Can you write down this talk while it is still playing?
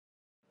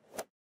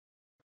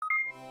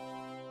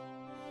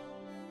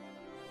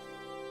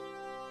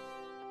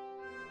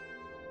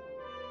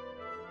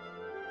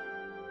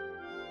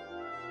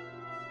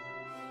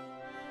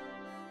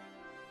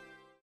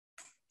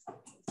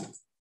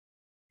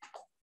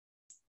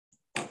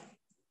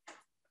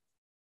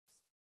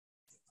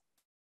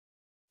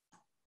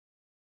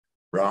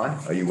Ron,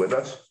 are you with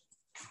us?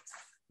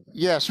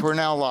 Yes, we're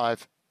now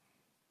live.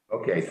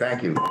 Okay,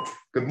 thank you.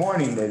 Good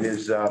morning. It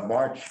is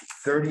March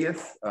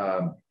 30th,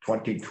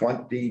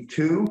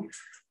 2022.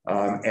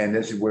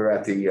 And we're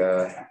at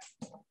the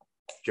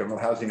General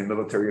Housing and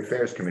Military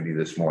Affairs Committee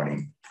this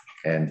morning.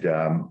 And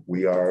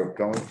we are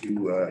going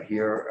to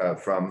hear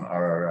from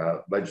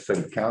our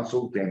legislative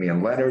counsel,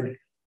 Damian Leonard,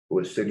 who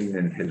is sitting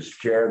in his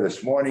chair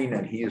this morning,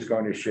 and he is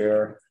going to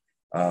share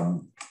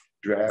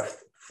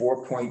draft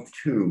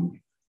 4.2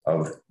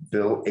 of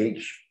Bill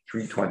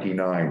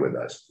H.329 with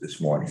us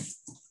this morning.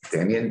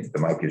 Damian,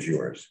 the mic is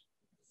yours.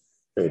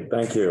 Great,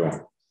 thank you.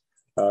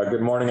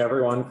 Good morning,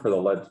 everyone. For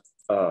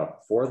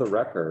the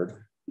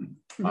record,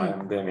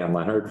 I'm Damian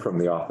Leonard from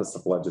the Office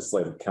of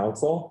Legislative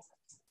Counsel.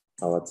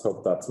 Let's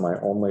hope that's my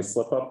only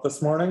slip up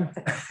this morning.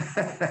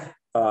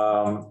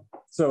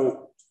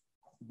 So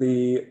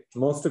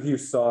most of you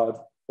saw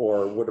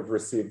or would have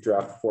received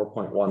draft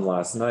 4.1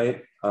 last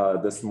night.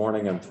 This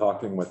morning, I'm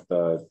talking with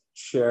the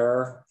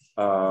chair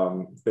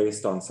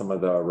based on some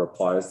of the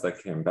replies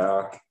that came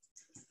back.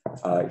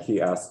 He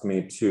asked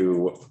me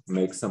to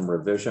make some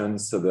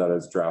revisions, so that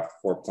is draft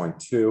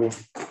 4.2,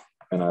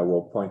 and I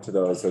will point to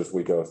those as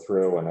we go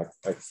through and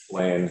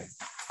explain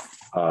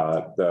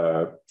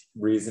the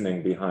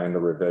reasoning behind the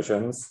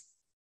revisions.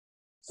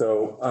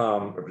 So,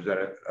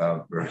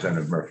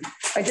 Representative Murphy.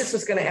 I just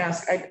was going to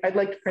ask, I'd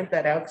like to print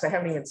that out because I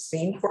haven't even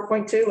seen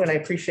 4.2, and I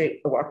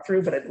appreciate the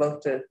walkthrough, but I'd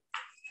love to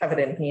have it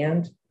in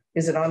hand.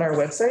 Is it on our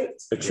website?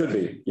 It should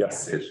be,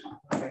 yes. It is.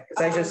 Okay,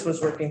 because I just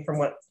was working from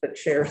what the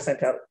chair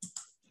sent out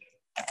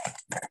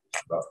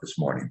about this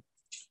morning.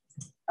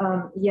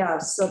 Yeah,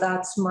 so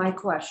that's my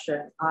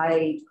question.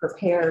 I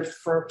prepared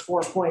for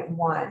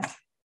 4.1.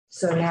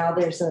 So now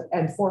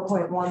and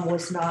 4.1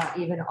 was not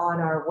even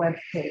on our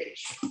webpage.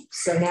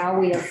 So now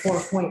we have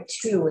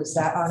 4.2. Is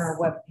that on our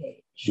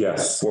webpage?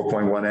 Yes,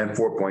 4.1 and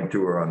 4.2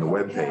 are on the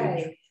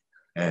webpage. Okay.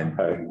 And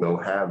we'll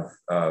have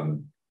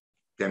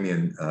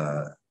Damian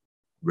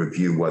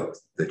review what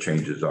the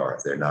changes are.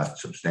 They're not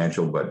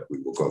substantial, but we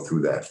will go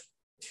through that.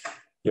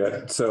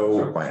 Yeah,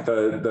 so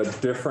the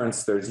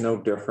difference, there's no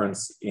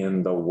difference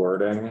in the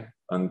wording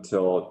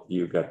until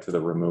you get to the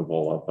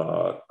removal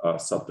of a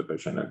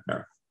subdivision in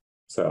here.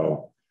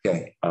 So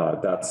okay.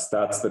 That's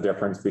the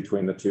difference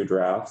between the two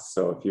drafts.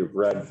 So if you've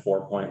read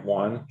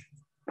 4.1,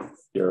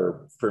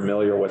 you're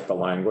familiar with the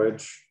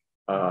language,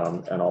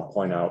 and I'll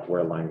point out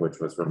where language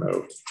was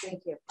removed.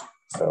 Thank you.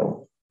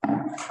 So,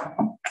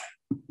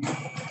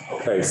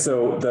 okay,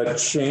 so the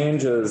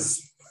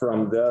changes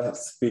from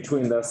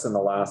between this and the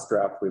last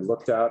draft we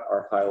looked at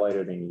are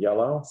highlighted in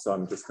yellow. So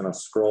I'm just going to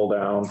scroll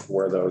down to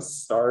where those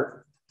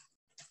start.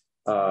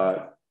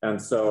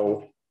 And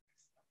so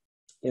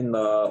in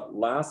the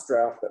last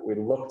draft that we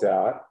looked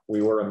at,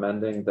 we were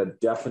amending the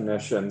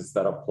definitions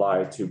that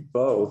apply to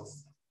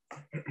both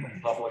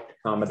public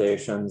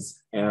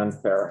accommodations and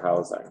fair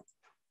housing.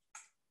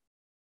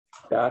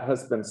 That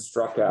has been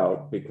struck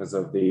out because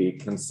of the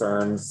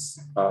concerns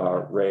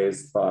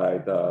raised by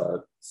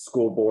the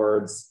school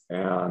boards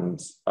and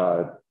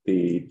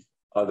the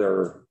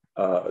other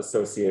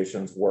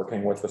associations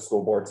working with the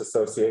School Boards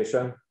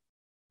Association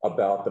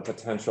about the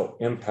potential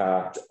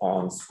impact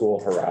on school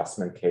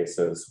harassment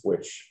cases,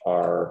 which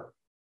are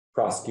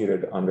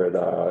prosecuted under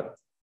the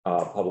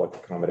Public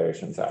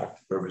Accommodations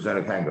Act.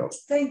 Representative Hango.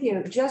 Thank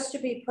you. Just to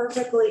be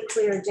perfectly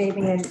clear,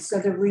 Damian, so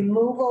the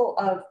removal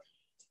of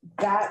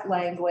that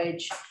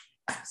language,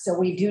 so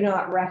we do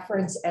not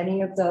reference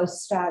any of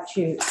those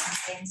statutes,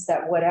 means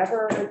that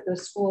whatever the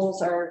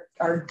schools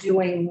are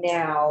doing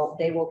now,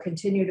 they will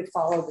continue to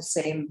follow the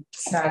same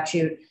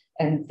statute,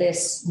 and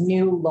this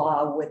new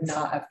law would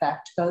not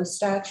affect those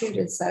statutes.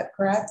 Is that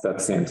correct?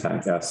 That's the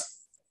intent, yes.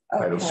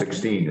 Okay. Title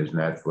 16, isn't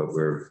that what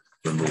we're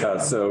removing? Yeah,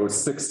 so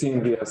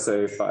 16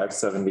 VSA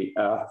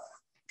 570F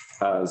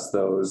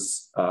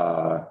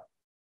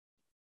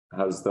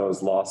has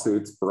those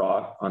lawsuits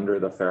brought under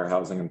the Fair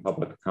Housing and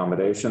Public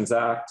Accommodations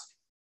Act.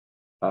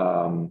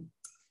 Those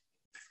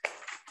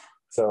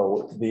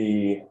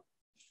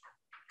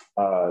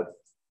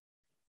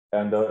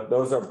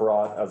are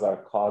brought as a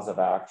cause of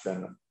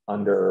action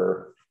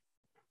under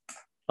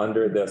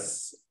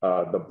this,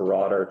 the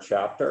broader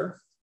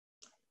chapter.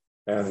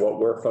 And what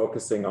we're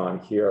focusing on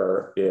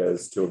here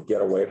is to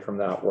get away from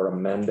that. We're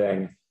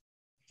amending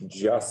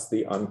just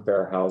the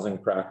unfair housing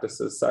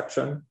practices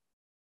section.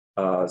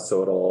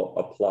 So it'll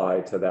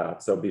apply to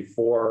that. So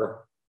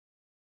before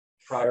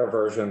prior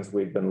versions,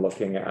 we've been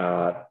looking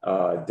at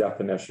a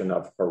definition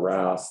of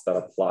harass that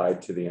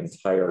applied to the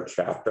entire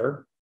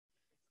chapter,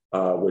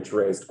 which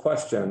raised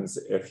questions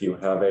if you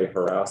have a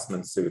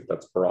harassment suit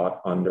that's brought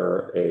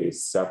under a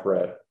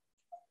separate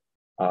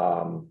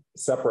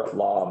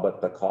law,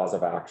 but the cause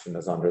of action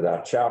is under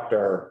that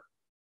chapter.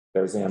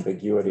 There's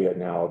ambiguity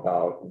now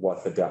about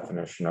what the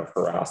definition of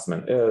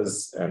harassment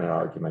is, and an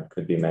argument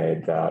could be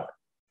made that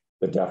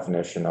the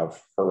definition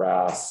of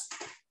harass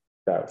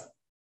that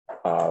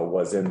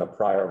was in the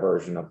prior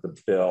version of the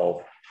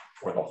bill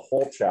for the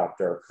whole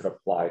chapter could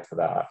apply to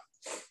that.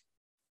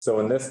 So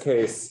in this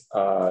case,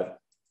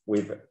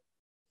 we've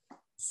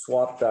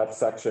swap that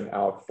section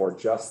out for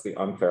just the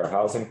unfair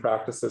housing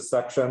practices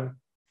section.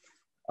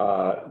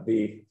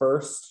 The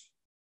first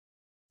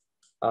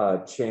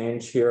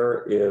change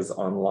here is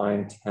on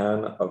line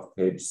 10 of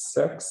page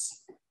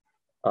 6.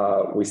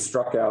 We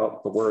struck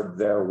out the word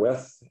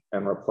therewith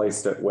and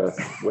replaced it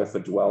with a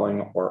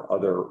dwelling or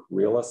other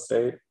real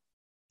estate.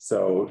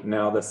 So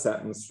now the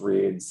sentence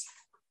reads,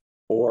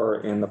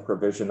 or in the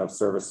provision of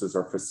services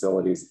or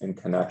facilities in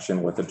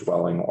connection with a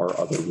dwelling or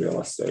other real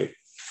estate.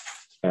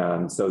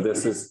 And so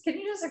this is. Can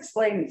you just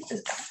explain,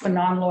 just a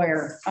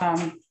non-lawyer,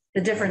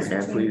 the difference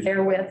between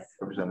therewith?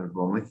 Representative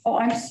Gormley. Oh,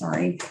 I'm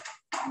sorry.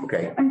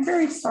 Okay. I'm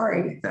very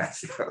sorry,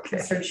 That's okay.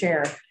 Mr.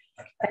 Chair.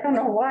 I don't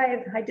know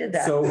why I did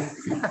that. So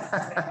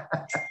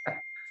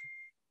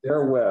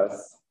therewith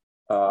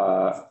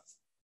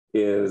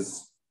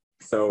is,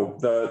 so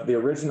the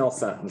original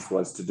sentence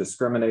was to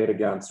discriminate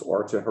against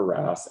or to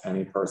harass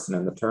any person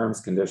in the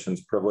terms, conditions,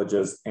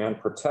 privileges, and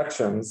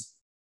protections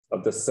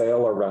of the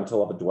sale or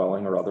rental of a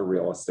dwelling or other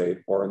real estate,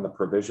 or in the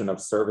provision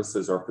of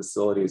services or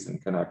facilities in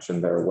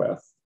connection therewith.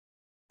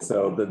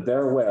 So the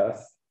therewith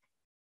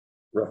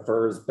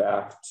refers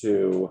back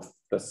to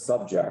the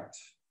subject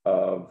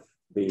of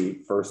the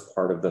first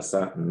part of the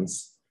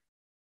sentence.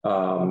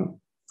 And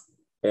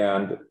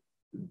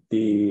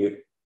the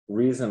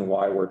reason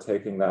why we're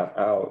taking that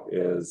out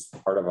is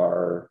part of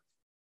our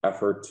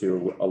effort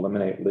to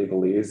eliminate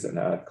legalese and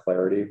add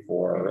clarity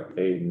for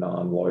a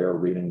non-lawyer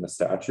reading the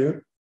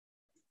statute.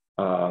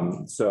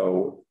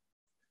 So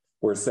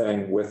we're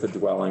saying with a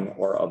dwelling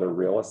or other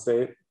real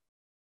estate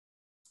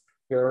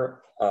here.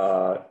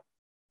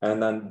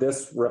 And then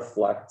this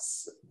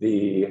reflects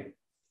the,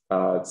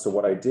 so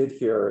what I did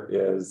here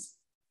is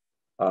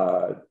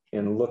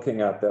in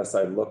looking at this,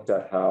 I looked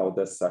at how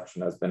this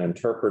section has been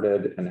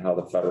interpreted and how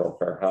the Federal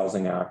Fair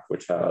Housing Act,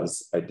 which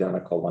has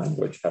identical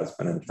language, has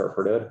been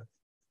interpreted.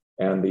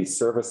 And the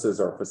services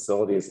or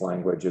facilities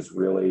language is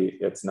really,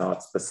 it's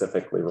not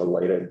specifically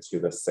related to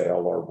the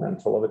sale or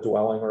rental of a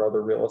dwelling or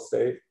other real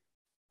estate.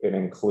 It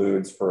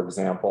includes, for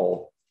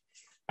example,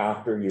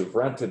 after you've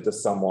rented to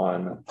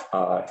someone,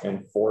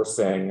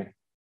 enforcing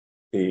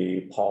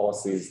the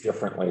policies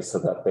differently so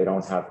that they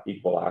don't have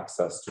equal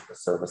access to the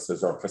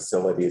services or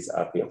facilities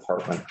at the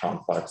apartment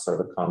complex or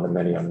the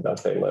condominium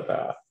that they live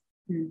at.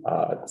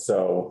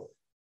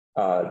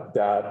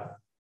 That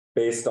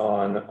based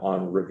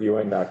on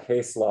reviewing that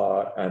case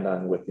law and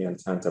then with the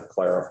intent of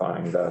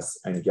clarifying this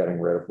and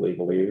getting rid of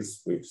legalese,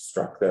 we've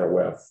struck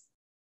therewith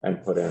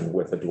and put in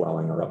with a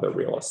dwelling or other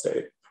real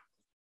estate.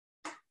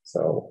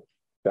 So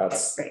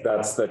that's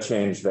the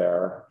change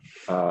there.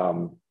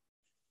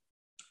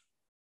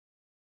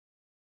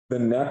 The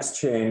next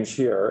change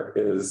here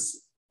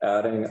is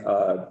adding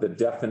the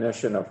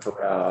definition of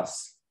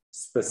harass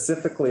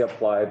specifically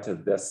applied to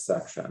this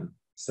section.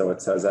 So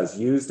it says, as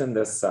used in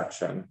this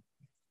section,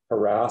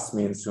 harass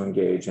means to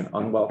engage in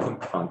unwelcome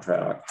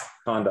conduct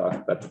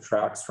that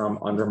detracts from,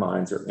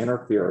 undermines, or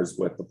interferes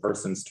with the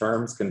person's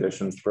terms,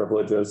 conditions,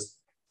 privileges,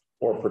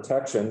 or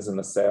protections in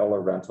the sale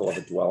or rental of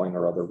a dwelling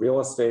or other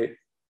real estate,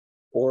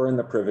 or in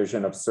the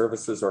provision of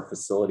services or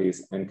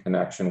facilities in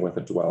connection with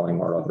a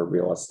dwelling or other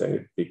real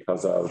estate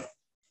because of.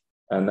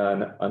 And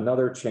then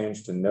another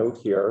change to note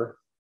here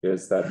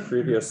is that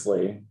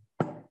previously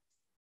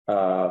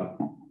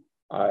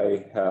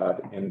I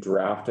had, in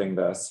drafting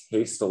this,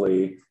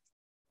 hastily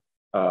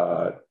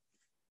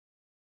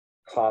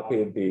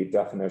copied the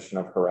definition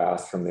of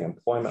harass from the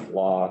employment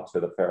law to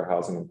the Fair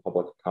Housing and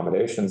Public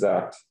Accommodations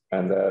Act,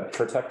 and the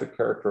protected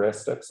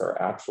characteristics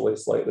are actually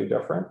slightly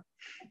different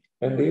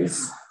in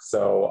these.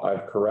 So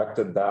I've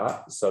corrected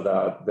that so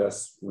that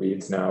this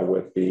reads now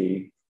with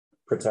the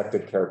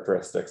protected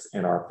characteristics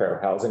in our fair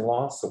housing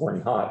law. So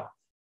we're not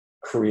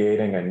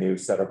creating a new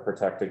set of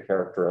protected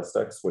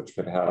characteristics, which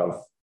could have,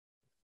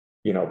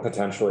 you know,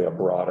 potentially a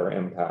broader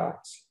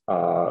impact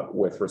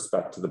with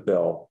respect to the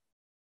bill.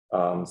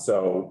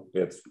 So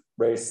it's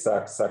race,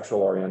 sex,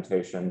 sexual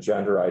orientation,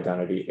 gender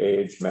identity,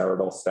 age,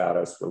 marital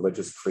status,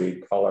 religious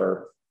creed,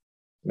 color,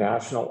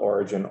 national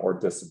origin or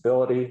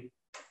disability,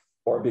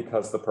 or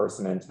because the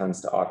person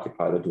intends to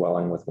occupy the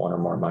dwelling with one or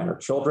more minor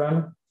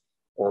children,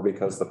 or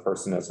because the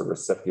person is a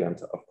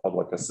recipient of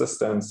public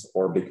assistance,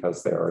 or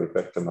because they are a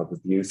victim of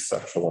abuse,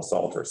 sexual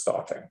assault, or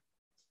stalking.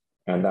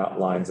 And that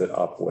lines it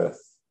up with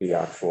the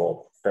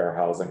actual fair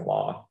housing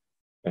law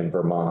in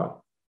Vermont,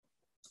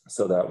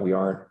 so that we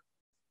aren't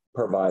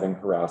providing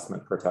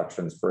harassment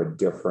protections for a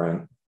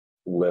different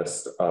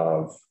list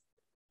of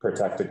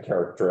protected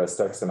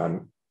characteristics.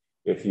 And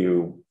if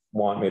you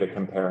want me to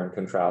compare and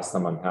contrast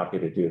them, I'm happy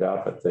to do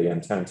that. But the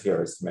intent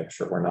here is to make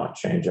sure we're not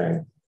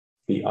changing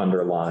the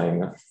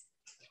underlying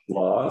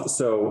law.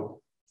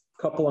 So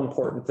a couple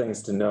important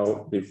things to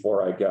note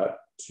before I get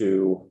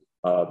to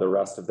the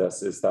rest of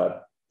this is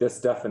that this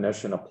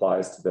definition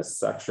applies to this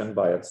section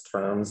by its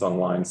terms on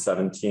line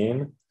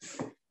 17.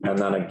 And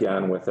then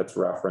again, with its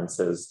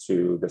references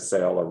to the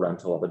sale or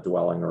rental of a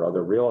dwelling or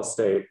other real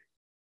estate,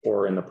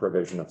 or in the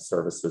provision of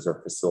services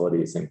or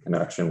facilities in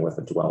connection with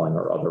a dwelling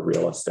or other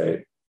real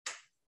estate.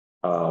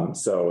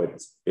 So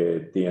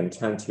the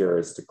intent here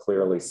is to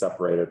clearly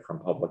separate it from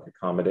public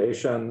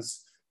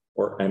accommodations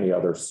or any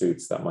other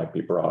suits that might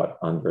be brought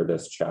under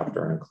this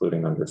chapter,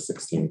 including under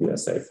 16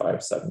 VSA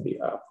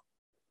 570F,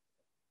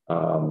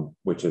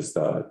 which is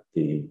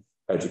the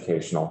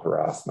educational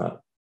harassment.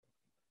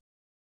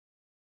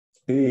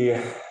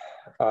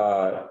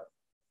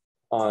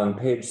 On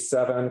page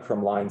 7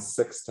 from lines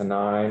 6 to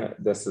 9,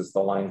 this is the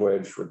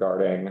language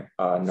regarding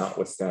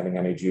notwithstanding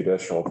any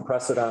judicial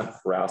precedent,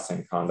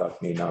 harassing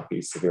conduct need not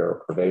be severe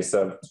or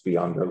pervasive to be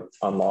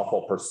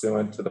unlawful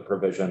pursuant to the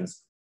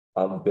provisions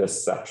of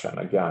this section.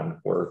 Again,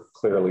 we're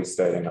clearly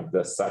stating of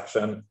this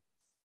section,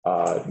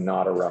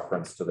 not a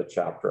reference to the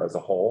chapter as a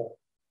whole.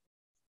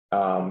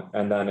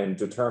 And then in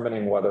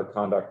determining whether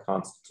conduct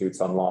constitutes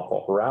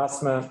unlawful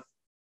harassment,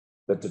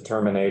 the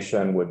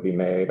determination would be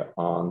made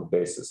on the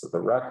basis of the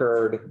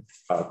record,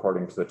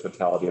 according to the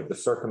totality of the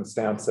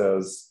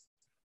circumstances,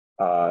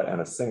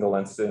 and a single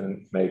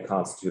incident may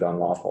constitute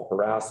unlawful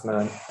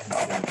harassment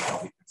and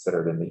be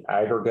considered in the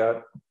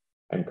aggregate,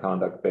 and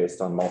conduct based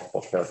on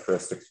multiple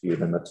characteristics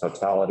viewed in the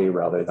totality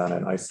rather than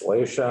in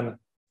isolation.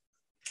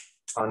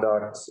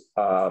 Conduct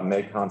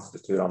may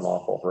constitute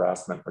unlawful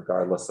harassment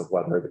regardless of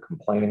whether the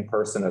complaining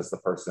person is the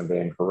person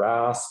being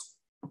harassed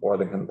or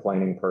the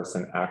complaining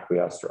person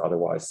acquiesced or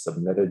otherwise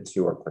submitted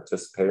to or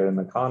participated in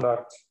the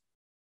conduct,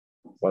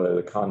 whether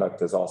the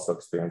conduct is also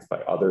experienced by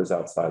others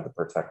outside the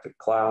protected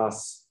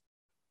class,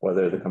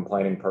 whether the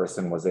complaining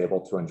person was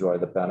able to enjoy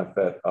the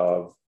benefit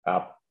of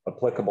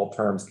applicable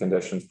terms,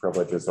 conditions,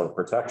 privileges, or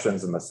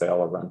protections in the sale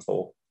or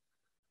rental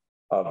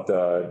of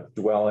the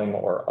dwelling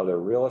or other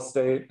real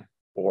estate,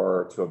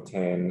 or to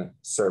obtain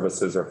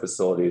services or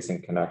facilities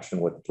in connection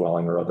with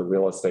dwelling or other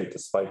real estate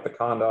despite the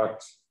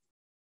conduct,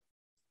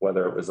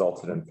 whether it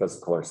resulted in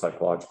physical or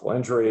psychological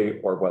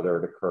injury, or whether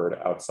it occurred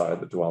outside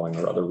the dwelling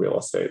or other real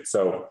estate.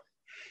 So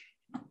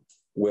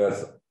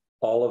with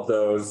all of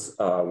those,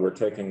 we're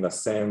taking the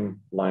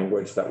same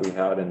language that we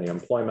had in the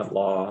employment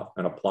law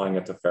and applying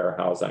it to fair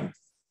housing.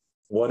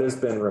 What has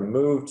been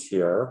removed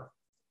here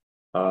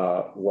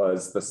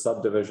was the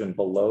subdivision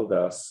below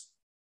this,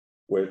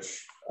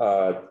 which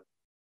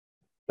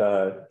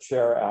the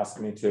chair asked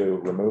me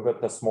to remove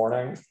it this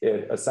morning.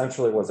 It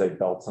essentially was a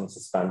belts and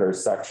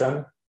suspenders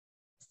section,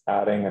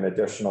 adding an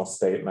additional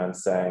statement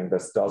saying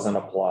this doesn't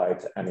apply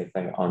to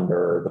anything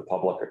under the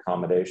Public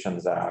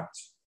Accommodations Act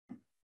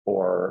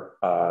or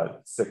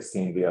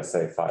 16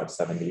 VSA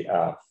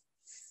 570F.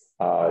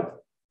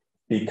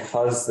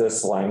 Because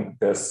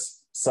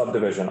this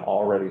subdivision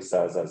already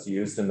says, as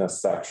used in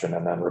this section,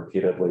 and then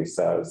repeatedly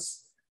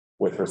says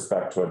with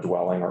respect to a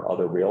dwelling or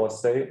other real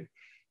estate,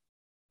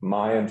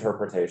 my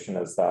interpretation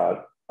is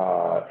that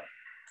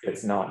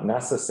it's not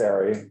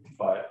necessary,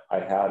 but I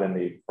had in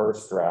the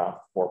first draft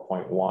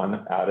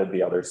 4.1 added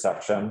the other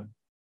section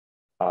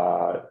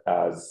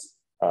as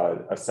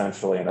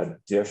essentially an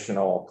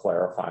additional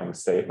clarifying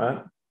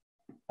statement.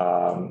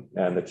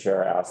 And the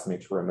chair asked me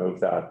to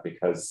remove that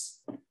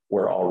because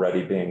we're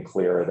already being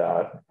clear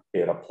that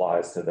it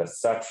applies to this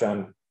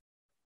section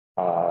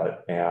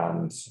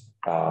and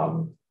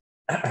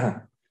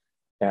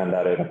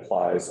that it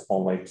applies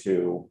only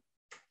to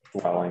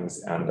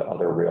dwellings and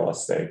other real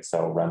estate,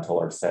 so rental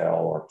or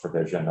sale or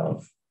provision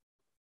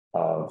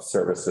of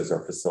services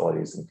or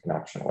facilities in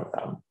connection with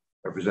them.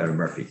 Representative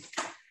Murphy.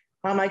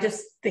 I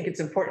just think it's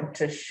important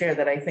to share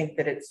that I think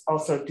that it's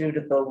also due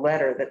to the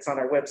letter that's on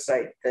our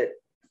website that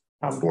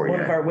one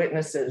of our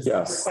witnesses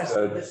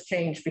requested this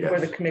change before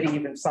the committee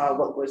even saw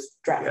what was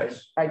drafted.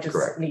 I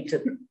just need to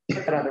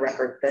put that on the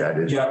record. That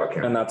is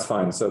okay. And that's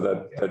fine. So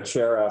the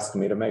chair asked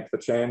me to make the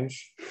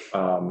change,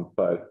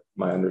 but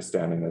my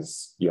understanding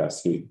is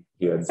yes, he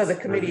had so the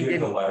committee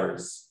did the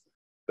letters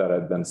that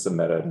had been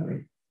submitted.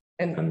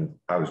 And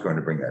I was going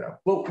to bring that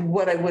up. Well,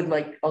 what I would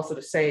like also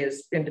to say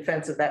is in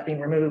defense of that being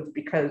removed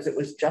because it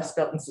was just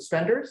belt and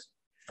suspenders.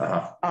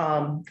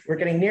 We're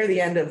getting near the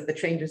end of the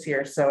changes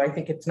here, so I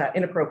think it's not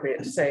inappropriate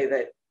to say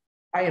that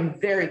I am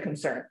very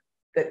concerned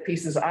that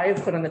pieces I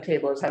have put on the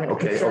table is having a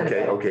concern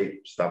about. Okay,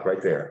 stop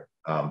right there.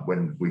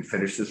 When we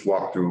finish this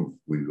walkthrough,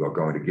 we are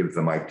going to give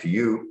the mic to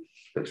you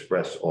to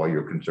express all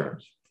your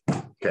concerns.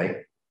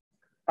 Okay.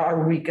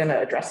 Are we going to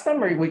address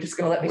them, or are we just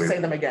going to let me say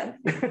them again?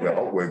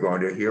 Well, we're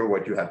going to hear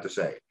what you have to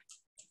say.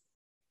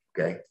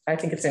 Okay. I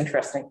think it's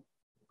interesting.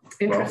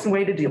 Interesting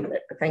way to deal with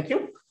it, but thank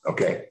you.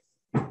 Okay.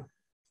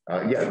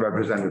 Yeah,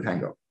 Representative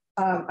Tango.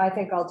 I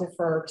think I'll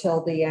defer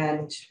till the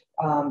end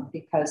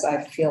because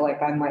I feel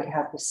like I might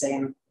have the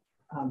same,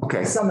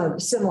 some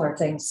of similar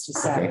things to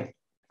say. Okay.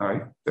 All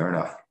right, fair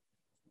enough.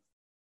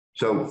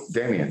 So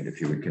Damien,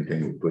 if you would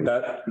continue, please.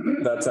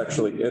 That's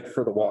actually it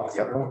for the walkthrough.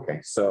 Yep,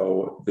 okay.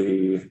 So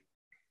the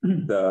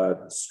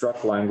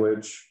struck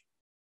language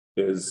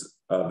is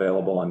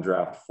available on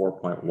draft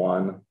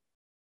 4.1,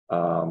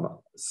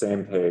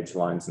 same page,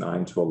 lines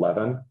 9 to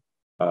 11.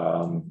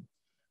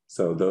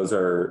 So those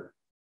are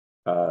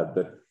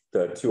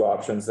the two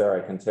options there.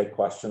 I can take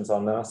questions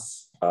on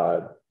this.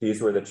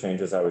 These were the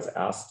changes I was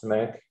asked to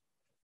make.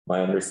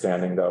 My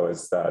understanding, though,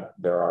 is that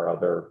there are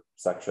other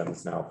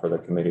sections now for the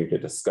committee to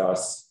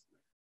discuss,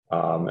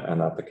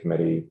 and that the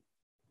committee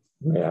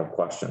may have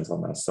questions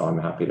on this. So I'm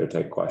happy to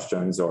take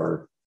questions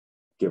or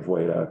give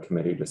way to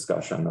committee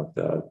discussion of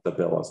the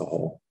bill as a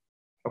whole.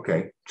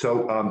 Okay,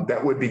 so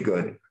that would be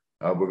good.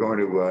 We're going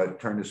to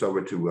turn this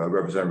over to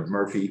Representative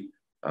Murphy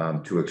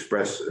to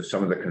express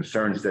some of the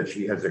concerns that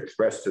she has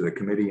expressed to the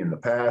committee in the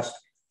past.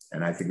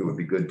 And I think it would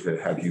be good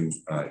to have you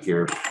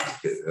here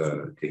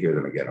to hear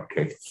them again.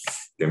 Okay,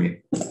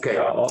 Demi? Okay,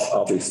 Yeah,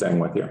 I'll be staying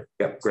with you.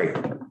 Yep, great.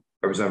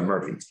 Representative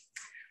Murphy.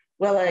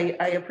 Well,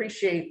 I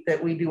appreciate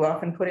that we do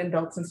often put in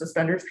belts and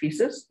suspenders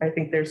pieces. I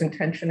think there's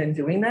intention in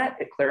doing that.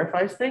 It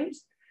clarifies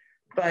things.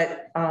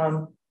 But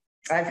I've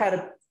had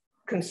a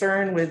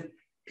concern with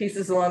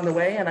pieces along the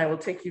way, and I will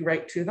take you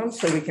right to them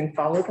so we can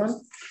follow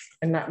them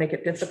and not make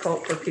it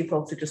difficult for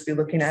people to just be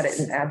looking at it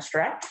in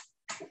abstract.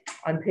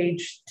 On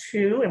page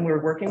 2, and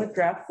we're working with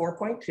draft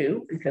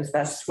 4.2 because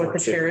that's what the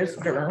chair is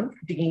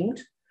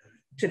deemed.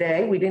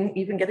 Today, we didn't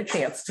even get a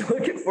chance to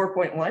look at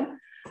 4.1.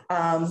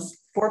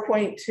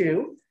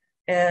 4.2,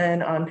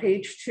 and on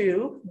page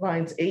 2,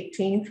 lines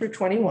 18 through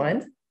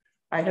 21,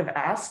 I have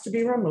asked to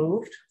be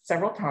removed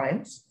several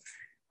times.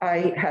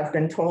 I have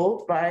been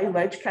told by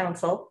Ledge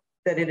Counsel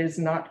that it is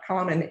not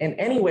common in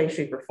any way,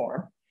 shape, or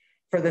form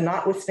for the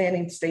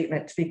notwithstanding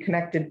statement to be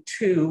connected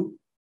to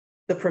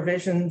the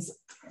provisions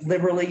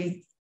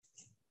liberally,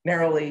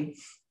 narrowly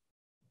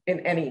in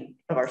any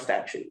of our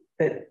statute.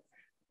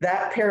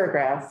 That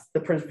paragraph,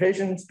 the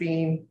provisions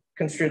being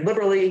construed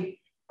liberally,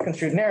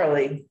 construed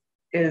narrowly,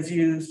 is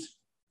used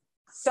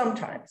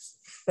sometimes,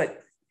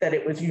 but that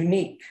it was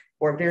unique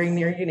or very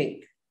near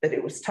unique, that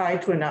it was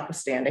tied to a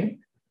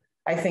notwithstanding.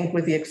 I think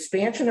with the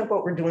expansion of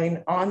what we're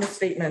doing on the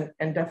statement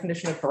and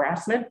definition of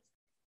harassment,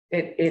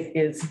 it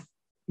is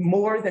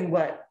more than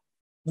what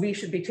we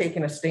should be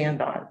taking a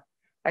stand on.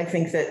 I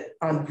think that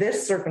on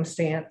this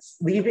circumstance,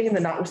 leaving the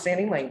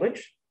notwithstanding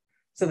language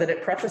so that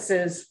it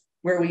prefaces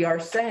where we are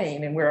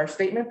saying and where our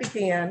statement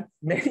began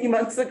many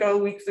months ago,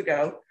 weeks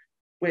ago,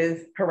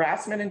 with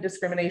harassment and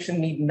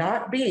discrimination need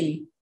not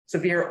be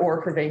severe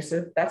or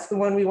pervasive. That's the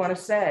one we want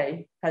to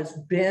say has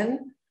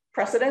been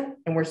precedent,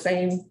 and we're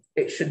saying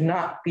it should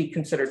not be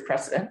considered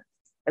precedent.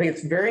 I think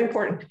it's very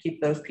important to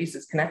keep those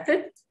pieces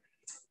connected.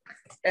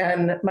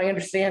 And my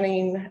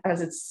understanding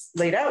as it's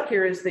laid out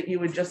here is that you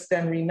would just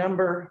then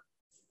renumber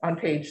on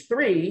page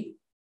 3,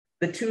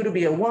 the 2 to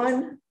be a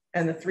 1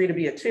 and the 3 to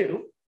be a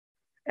 2,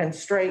 and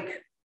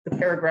strike the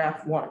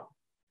paragraph 1.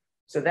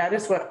 So that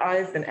is what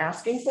I've been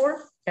asking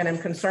for, and I'm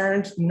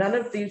concerned none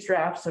of these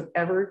drafts have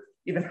ever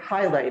even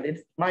highlighted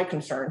my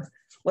concern,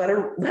 let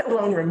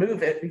alone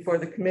remove it before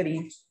the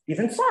committee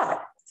even saw it.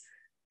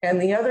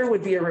 And the other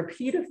would be a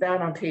repeat of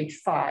that on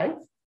page 5.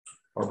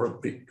 Barbara,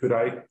 could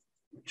I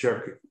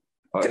check?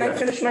 Can I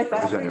finish my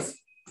thought, please?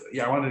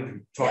 Yeah, I wanted to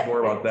talk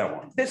more about that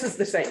one. This is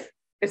the same.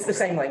 It's the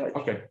same language.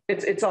 Okay.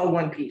 It's all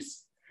one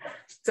piece.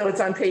 So it's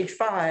on page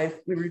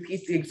 5. We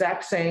repeat the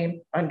exact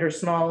same under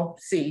small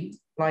c,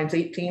 lines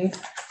 18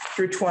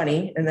 through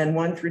 20, and then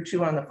 1 through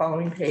 2 on the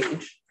following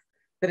page,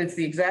 that it's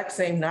the exact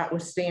same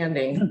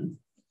notwithstanding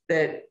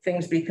that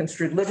things be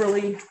construed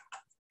liberally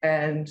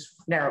and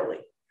narrowly.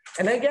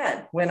 And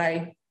again, when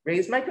I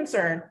raised my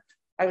concern,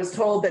 I was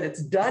told that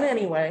it's done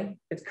anyway,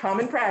 it's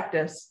common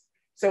practice,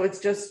 so it's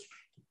just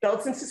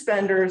belts and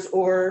suspenders,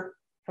 or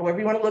however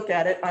you want to look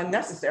at it,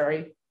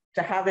 unnecessary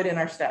to have it in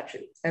our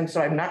statute. And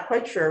so I'm not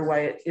quite sure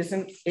why it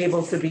isn't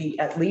able to be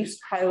at least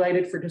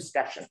highlighted for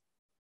discussion.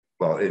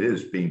 Well, it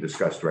is being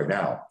discussed right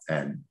now,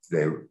 and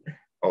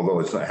although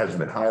it hasn't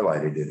been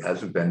highlighted, it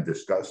hasn't been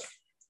discussed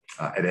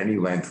at any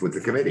length with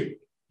the committee.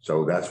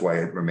 So that's why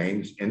it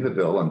remains in the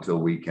bill until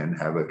we can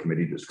have a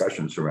committee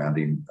discussion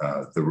surrounding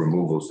the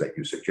removals that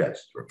you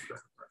suggest.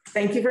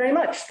 Thank you very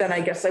much. Then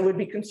I guess I would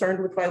be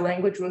concerned with why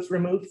language was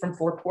removed from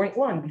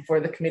 4.1 before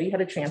the committee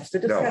had a chance to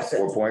discuss it.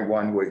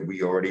 4.1,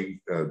 we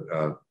already,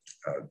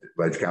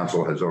 Ledge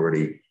Counsel has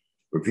already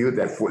reviewed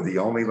that. For the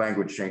only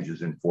language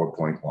changes in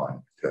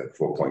 4.1 to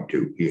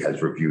 4.2, he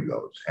has reviewed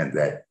those, and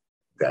that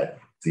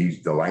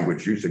the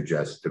language you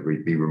suggest to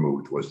be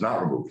removed was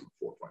not removed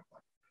from 4.1.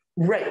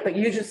 Right, but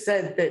you just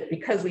said that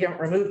because we haven't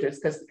removed it,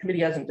 because the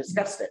committee hasn't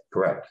discussed it.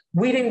 Correct.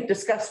 We didn't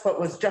discuss what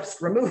was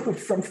just removed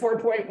from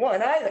 4.1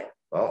 either.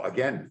 Well,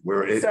 again,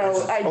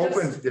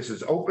 this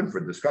is open for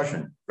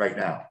discussion right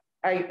now.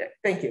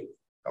 Thank you.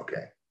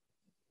 Okay.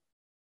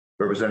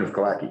 Representative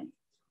Kalaki.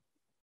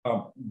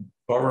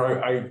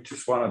 Barbara, I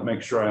just want to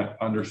make sure I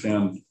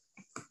understand.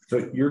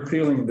 So you're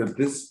feeling that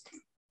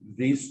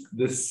these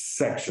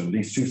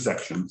two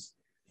sections,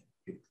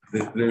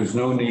 there's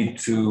no need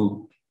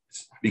to,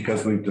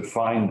 because we've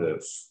defined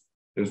this,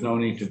 there's no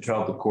need to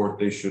tell the court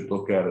they should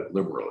look at it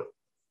liberally.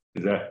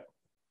 Is that?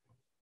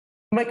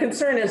 My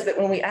concern is that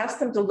when we ask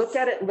them to look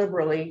at it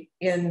liberally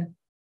in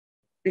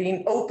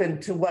being open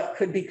to what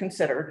could be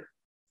considered,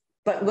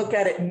 but look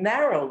at it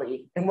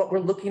narrowly, and what we're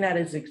looking at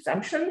is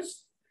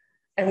exemptions,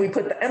 and we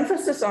put the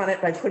emphasis on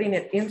it by putting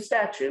it in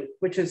statute,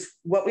 which is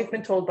what we've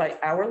been told by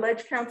our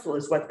Ledge Counsel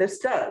is what this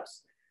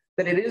does,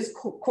 that it is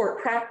court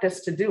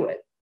practice to do it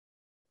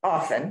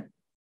often,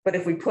 but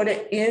if we put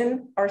it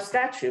in our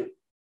statute,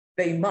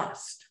 they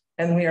must,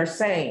 and we are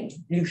saying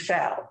you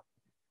shall.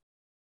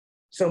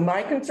 So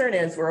my concern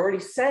is we're already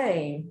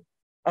saying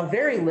a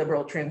very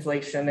liberal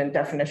translation and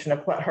definition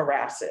of what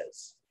harass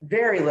is,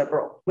 very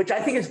liberal, which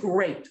I think is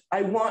great.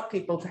 I want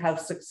people to have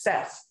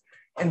success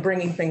in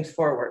bringing things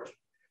forward,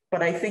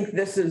 but I think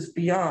this is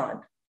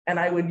beyond. And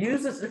I would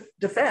use as a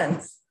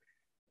defense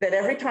that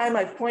every time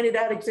I've pointed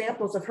out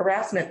examples of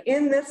harassment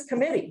in this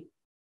committee,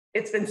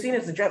 it's been seen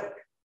as a joke.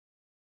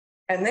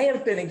 And they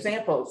have been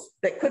examples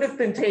that could have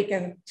been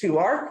taken to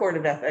our Court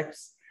of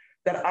Ethics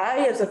that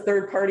I, as a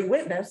third-party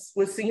witness,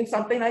 was seeing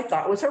something I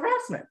thought was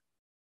harassment.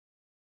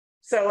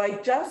 So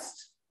I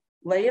just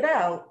lay it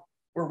out.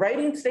 We're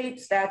writing state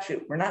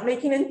statute. We're not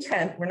making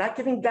intent. We're not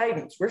giving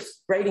guidance. We're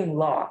writing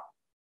law.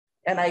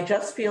 And I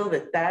just feel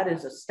that that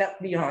is a step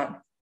beyond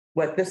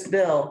what this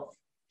bill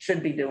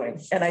should be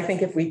doing. And I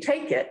think if we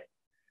take it,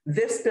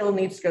 this bill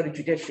needs to go to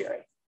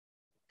judiciary.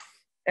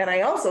 And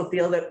I also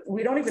feel that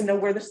we don't even know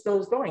where this bill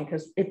is going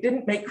because it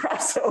didn't make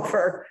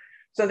crossover.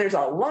 So there's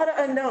a lot of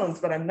unknowns,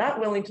 but I'm not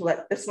willing to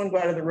let this one go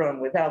out of the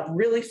room without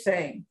really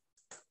saying,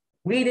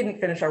 we didn't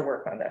finish our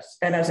work on this.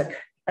 And as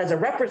a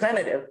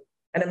representative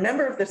and a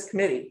member of this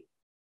committee,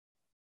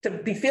 to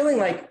be feeling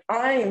like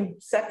I'm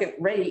second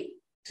rate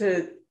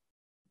to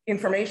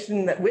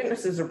information that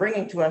witnesses are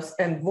bringing to us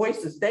and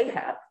voices they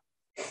have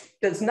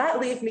does not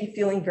leave me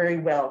feeling very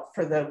well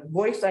for the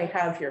voice I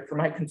have here for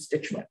my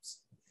constituents.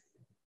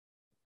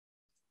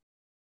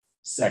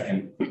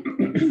 Second.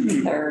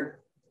 Third.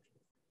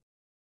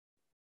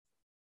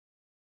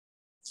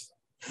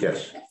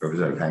 Yes,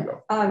 Representative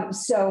Hango.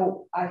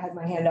 So I had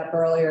my hand up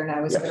earlier and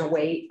I was going to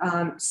wait.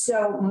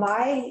 So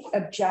my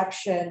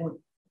objection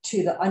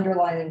to the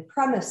underlying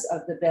premise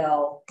of the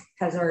bill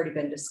has already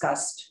been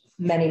discussed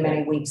many,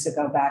 many weeks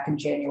ago back in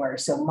January.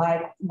 So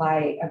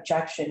my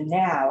objection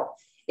now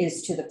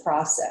is to the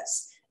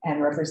process.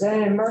 And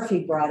Representative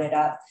Murphy brought it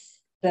up.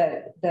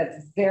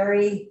 The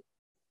very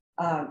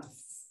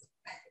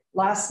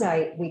last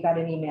night we got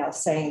an email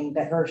saying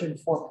that version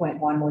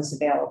 4.1 was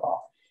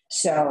available.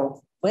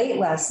 So late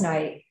last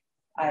night,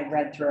 I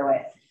read through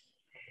it.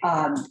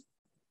 And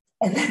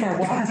then I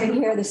walked in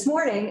here this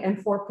morning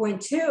and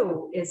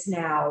 4.2 is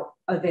now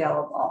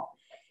available.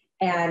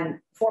 And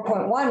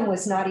 4.1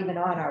 was not even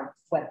on our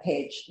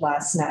webpage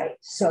last night.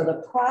 So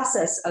the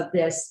process of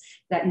this,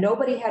 that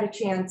nobody had a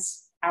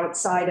chance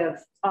outside of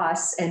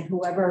us and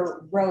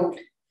whoever wrote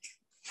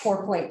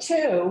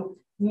 4.2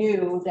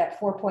 knew that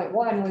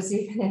 4.1 was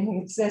even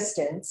in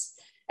existence.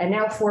 And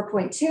now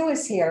 4.2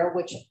 is here,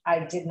 which I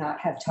did not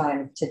have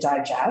time to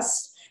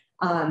digest.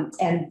 And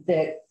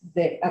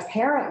that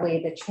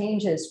apparently the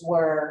changes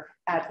were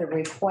at the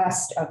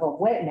request of a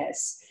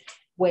witness,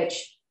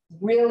 which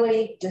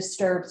really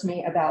disturbs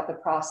me about the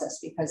process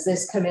because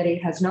this committee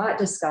has not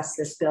discussed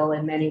this bill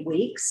in many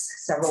weeks,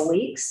 several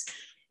weeks.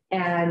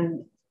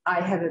 And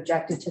I have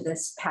objected to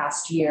this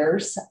past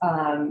years,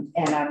 and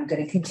I'm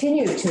going to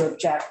continue to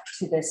object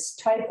to this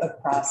type of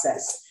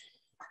process.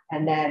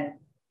 And then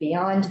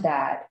beyond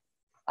that,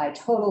 I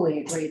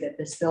totally agree that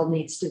this bill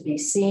needs to be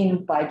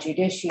seen by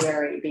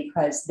judiciary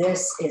because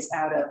this is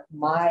out of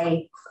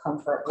my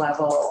comfort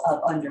level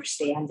of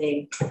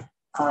understanding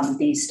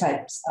these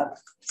types of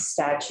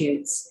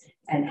statutes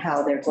and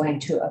how they're going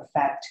to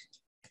affect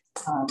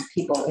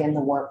people in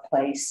the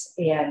workplace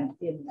and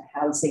in the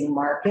housing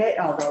market,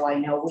 although I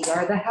know we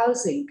are the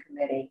housing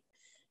committee,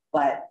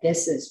 but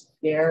this is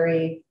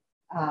very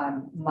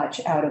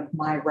much out of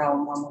my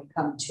realm when we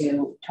come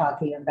to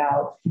talking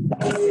about the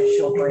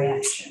judicial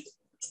branch.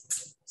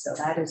 So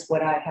that is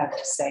what I have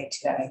to say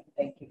today.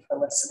 Thank you for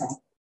listening.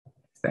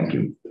 Thank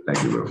you.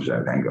 Thank you,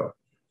 Representative Hango.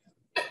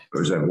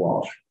 Representative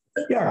Walsh.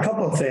 Yeah, a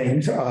couple of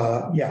things.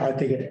 Yeah, I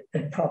think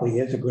it probably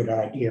is a good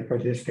idea for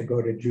this to go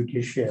to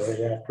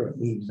judiciary after it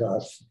leaves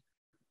us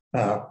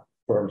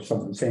for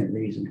some of the same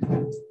reasons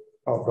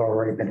have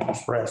already been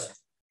expressed.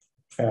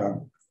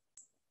 And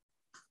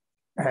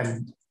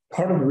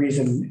part of the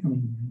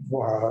reason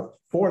for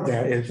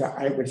that is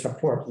I would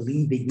support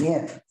leaving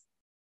in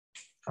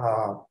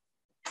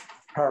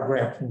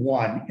paragraph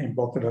 1 in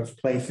both of those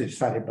places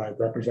cited by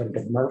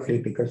Representative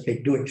Murphy because they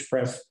do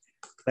express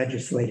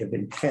legislative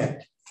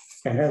intent.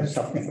 And that is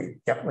something we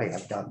definitely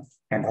have done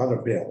in other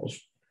bills,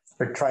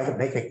 but try to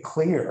make it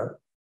clear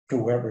to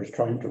whoever is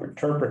trying to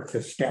interpret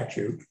this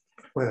statute,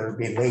 whether it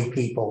be lay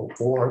people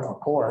or a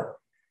court,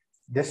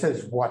 this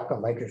is what the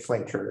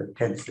legislature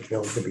intends the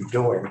bill to be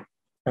doing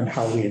and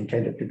how we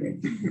intend it to be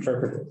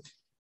interpreted.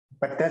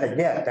 But then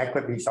again, that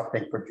could be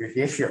something for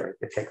judiciary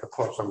to take a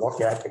closer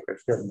look at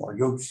because they're more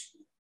used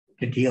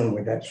to dealing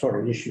with that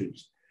sort of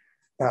issues.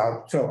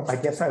 So I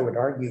guess I would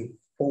argue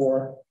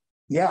for,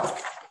 yeah,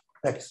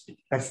 let's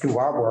do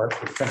our work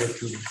and send it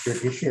to the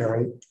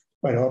judiciary,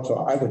 but also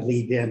I would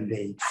leave in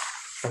the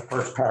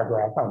first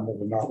paragraph on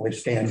the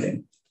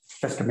notwithstanding,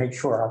 just to make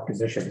sure our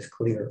position is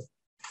clear.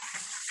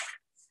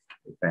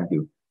 Thank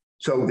you.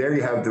 So there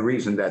you have the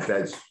reason that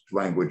that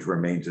language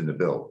remains in the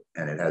bill,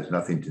 and it has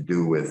nothing to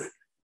do with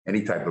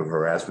any type of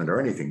harassment or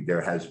anything.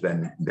 There has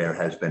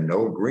been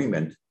no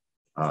agreement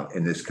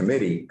in this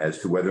committee as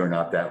to whether or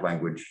not that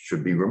language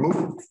should be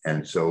removed.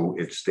 And so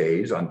it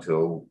stays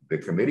until the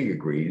committee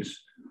agrees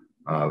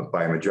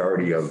by a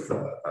majority of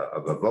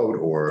a vote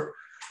or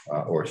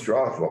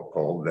straw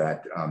poll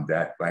that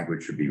that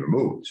language should be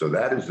removed. So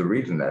that is the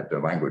reason that the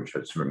language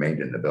has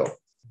remained in the bill.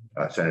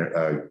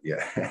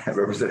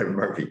 Representative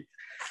Murphy.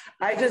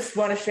 I just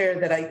want to share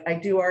that I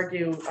do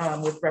argue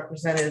with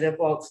Representative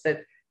Waltz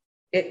that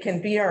it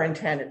can be our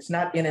intent. It's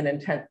not in an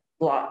intent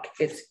block.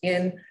 It's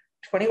in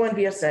 21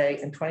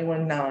 VSA and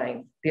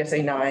 21-9,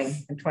 VSA 9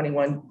 and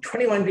 21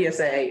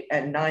 VSA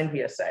and 9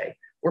 VSA.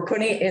 We're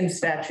putting it in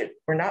statute.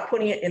 We're not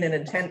putting it in an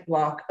intent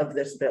block of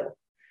this bill.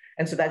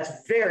 And so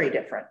that's very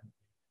different.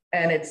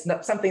 And it's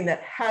not something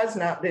that has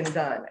not been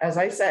done. As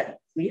I said,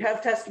 we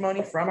have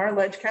testimony from our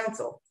ledge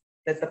counsel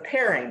that the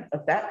pairing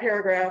of that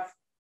paragraph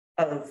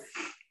of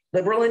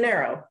liberal and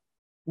narrow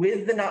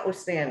with the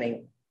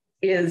notwithstanding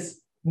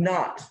is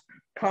not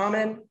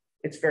common.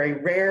 It's very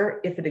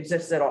rare if it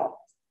exists at all.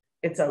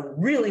 It's a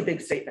really big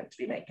statement to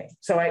be making.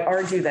 So I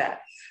argue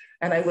that.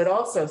 And I would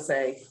also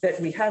say that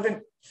we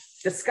haven't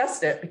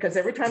discussed it because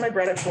every time I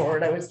brought it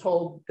forward, I was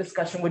told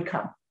discussion would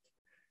come.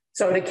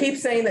 So to keep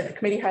saying that the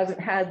committee hasn't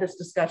had this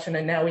discussion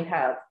and now we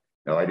have.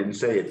 No, I didn't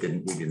say it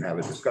didn't. We didn't have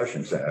a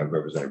discussion,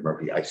 Representative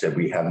Murphy. I said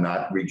we have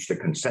not reached a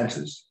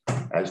consensus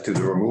as to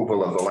the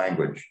removal of the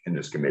language in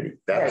this committee.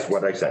 That's right.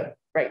 What I said.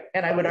 Right.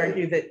 And I would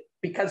argue that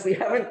because we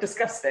haven't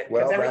discussed it,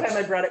 because every time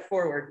I brought it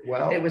forward,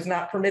 it was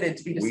not permitted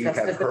to be discussed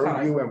at the time. We have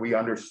heard you and we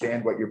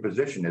understand what your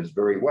position is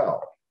very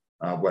well.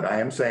 What I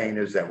am saying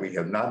is that we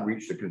have not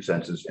reached a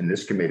consensus in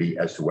this committee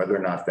as to whether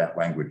or not that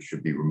language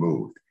should be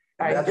removed.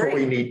 That's what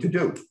we need to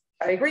do.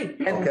 I agree.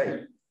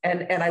 Okay.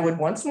 And I would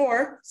once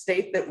more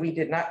state that we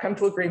did not come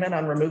to agreement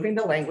on removing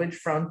the language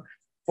from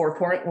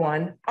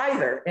 4.1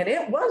 either. And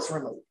it was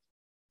removed.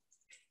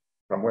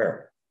 From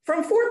where?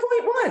 From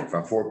 4.1.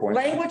 From 4.1.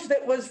 Language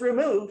that was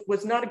removed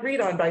was not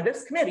agreed on by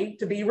this committee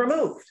to be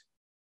removed.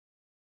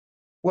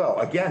 Well,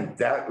 again,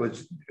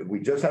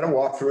 we just had a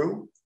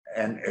walkthrough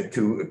and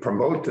to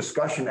promote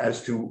discussion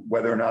as to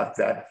whether or not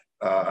that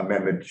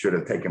amendment should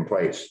have taken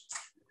place.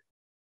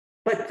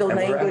 But the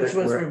language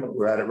was removed.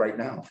 We're at it right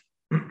now.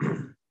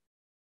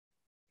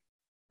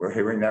 We're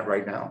hearing that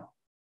right now.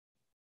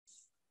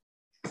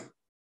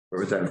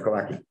 Representative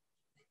Kalaki.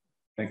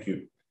 Thank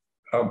you.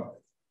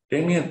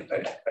 Damien,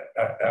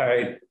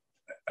 I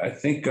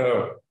think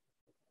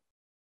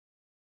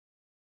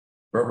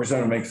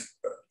Representative makes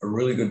a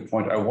really good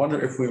point. I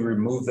wonder if we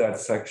remove that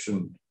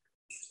section,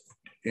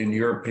 in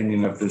your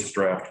opinion, of this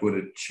draft, would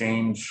it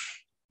change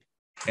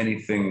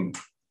anything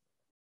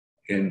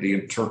in the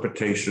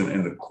interpretation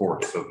in the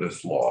courts of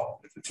this law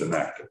if it's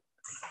enacted?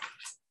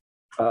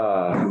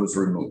 It was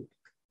removed.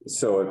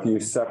 So if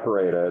you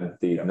separated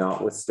the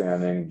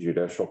notwithstanding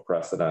judicial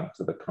precedent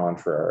to the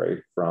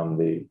contrary from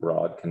the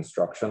broad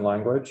construction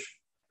language,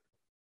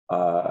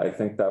 I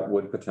think that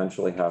would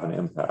potentially have an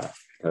impact,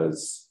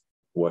 because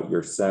what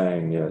you're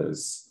saying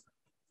is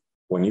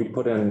when you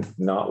put in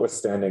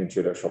notwithstanding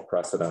judicial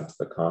precedent to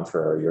the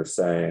contrary, you're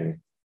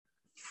saying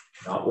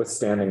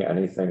notwithstanding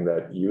anything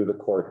that you, the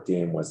court,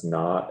 deem was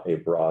not a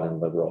broad and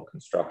liberal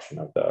construction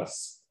of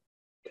this,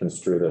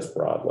 construe this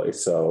broadly.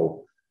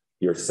 So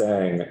you're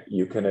saying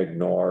you can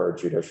ignore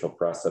judicial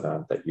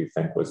precedent that you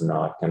think was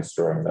not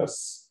construing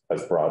this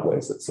as broadly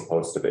as it's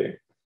supposed to be.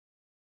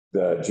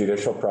 The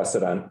judicial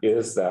precedent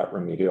is that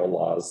remedial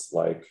laws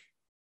like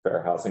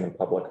fair housing and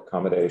public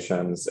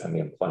accommodations and the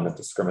employment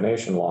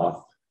discrimination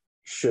law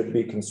should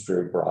be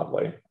construed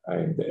broadly.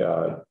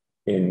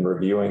 In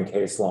reviewing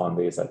case law on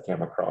these, I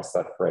came across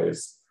that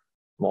phrase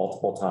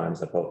multiple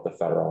times at both the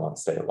federal and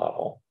state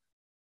level.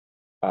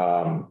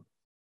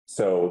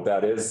 So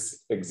that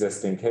is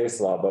existing case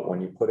law, but when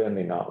you put in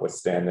the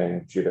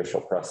notwithstanding judicial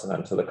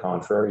precedent to the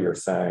contrary, you're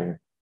saying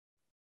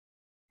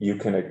you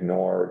can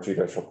ignore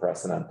judicial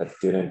precedent that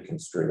didn't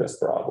construe this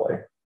broadly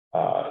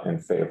in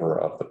favor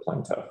of the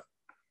plaintiff.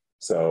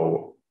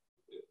 So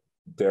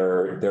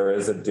there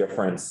is a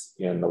difference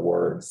in the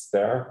words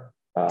there,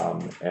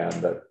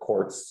 and the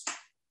courts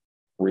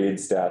read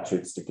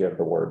statutes to give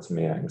the words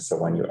meaning. So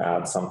when you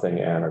add something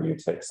in or you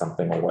take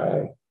something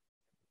away,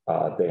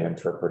 they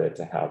interpret it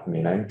to have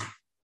meaning.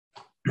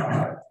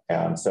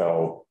 And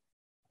so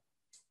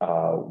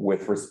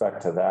with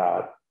respect to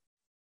that,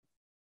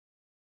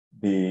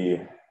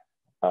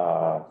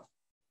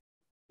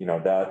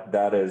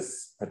 that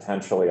is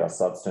potentially a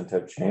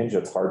substantive change.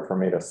 It's hard for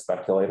me to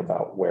speculate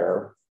about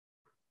where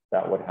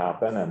that would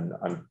happen, and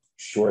I'm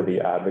sure the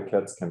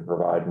advocates can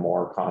provide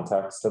more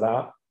context to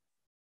that.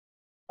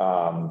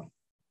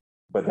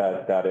 But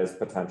that is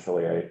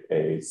potentially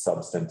a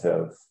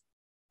substantive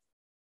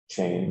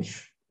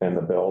change in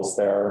the bills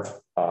there,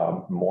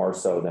 more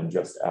so than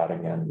just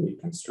adding in we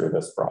construe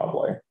this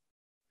broadly.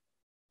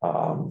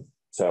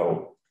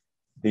 So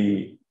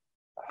I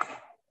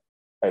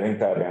think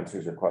that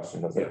answers your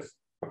question, does it? Yes.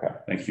 Okay,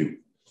 thank you.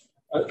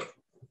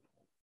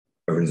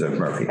 Representative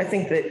Murphy. I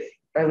think that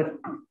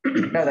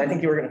I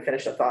think you were going to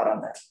finish a thought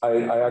on that.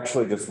 I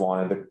actually just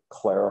wanted to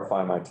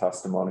clarify my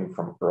testimony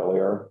from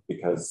earlier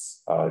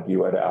because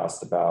you had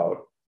asked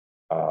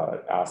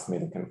me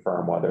to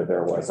confirm whether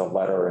there was a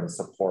letter in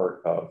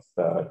support of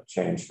the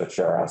change the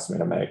chair asked me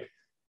to make.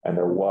 And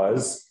there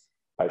was.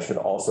 I should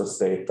also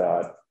state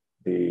that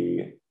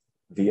the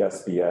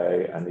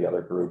VSBA and the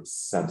other groups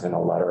sent in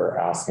a letter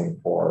asking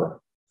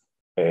for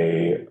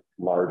a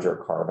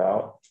larger carve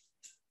out.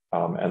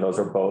 And those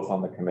are both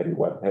on the committee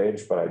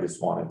webpage, but I just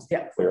wanted to be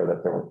clear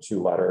that there were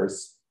two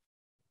letters.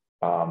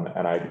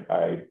 And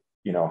I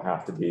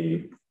have to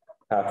be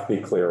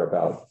clear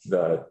about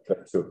the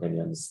two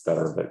opinions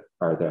that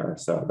are there.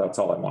 So that's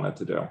all I wanted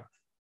to do.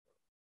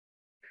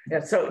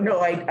 Yeah, so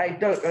no, I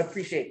don't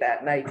appreciate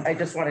that. And I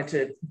just wanted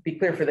to be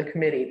clear for the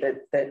committee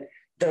that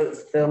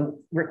the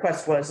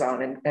request was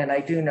on. And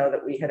I do know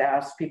that we had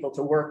asked people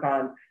to work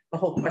on the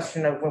whole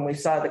question of when we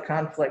saw the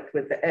conflict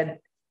with the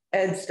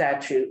ed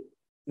statute,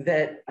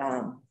 that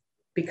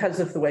because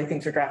of the way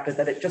things are drafted,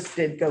 that it just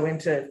did go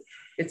into,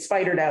 it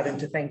spidered out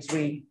into things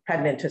we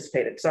hadn't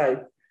anticipated.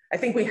 So I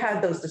think we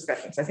had those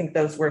discussions. I think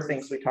those were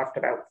things we talked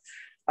about.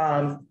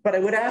 But I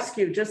would ask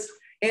you just,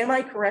 am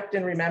I correct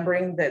in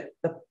remembering that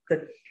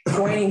the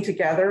joining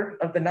together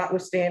of the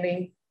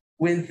notwithstanding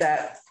with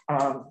that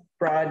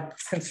broad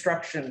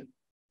construction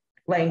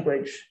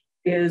language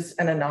is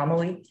an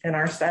anomaly in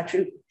our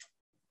statute?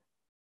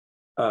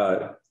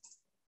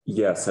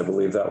 Yes, I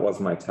believe that was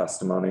my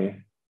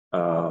testimony.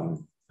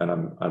 And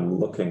I'm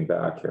looking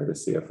back here to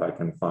see if I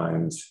can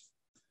find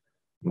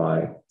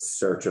my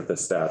search of the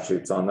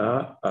statutes on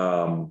that.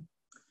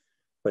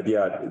 But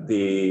yeah,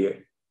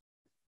 the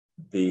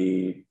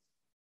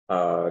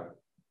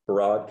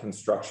broad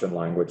construction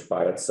language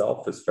by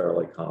itself is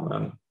fairly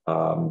common.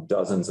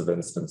 Dozens of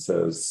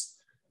instances,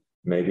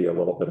 maybe a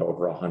little bit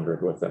over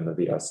 100 within the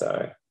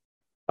VSA.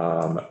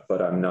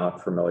 But I'm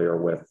not familiar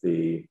with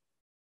the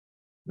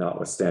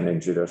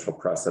notwithstanding judicial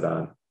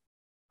precedent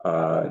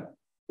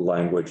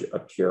language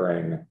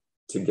appearing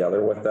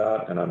together with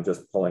that. And I'm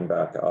just pulling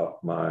back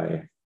up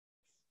my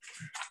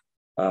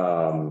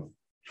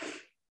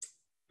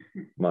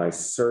my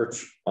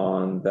search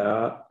on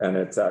that. And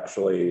it's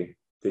actually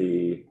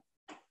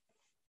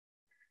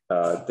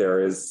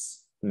there is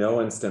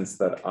no instance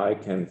that I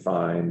can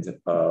find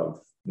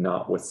of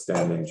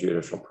notwithstanding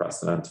judicial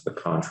precedent to the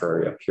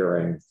contrary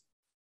appearing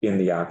in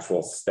the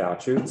actual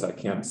statutes. I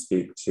can't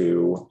speak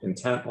to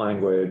intent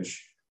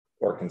language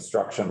or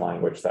construction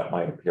language that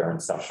might appear in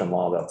session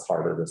law. That's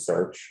harder to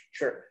search.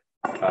 Sure.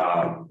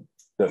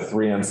 The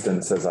three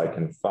instances I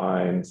can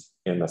find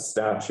in the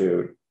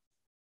statute,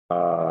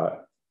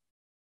 well,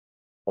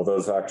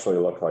 those actually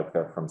look like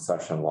they're from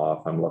session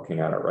law if I'm looking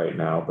at it right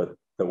now, but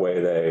the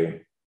way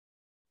they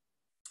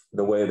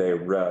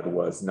read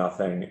was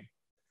nothing,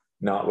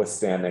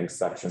 notwithstanding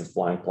sections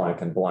blank,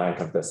 blank, and blank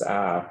of this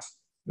act,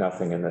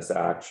 nothing in this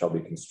act shall be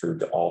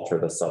construed to alter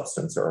the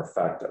substance or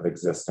effect of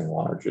existing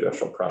law or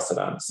judicial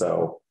precedent.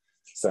 So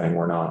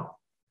saying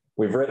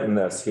we've written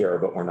this here,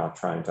 but we're not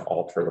trying to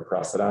alter the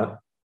precedent.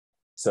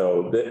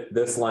 So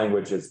this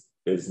language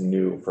is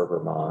new for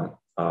Vermont.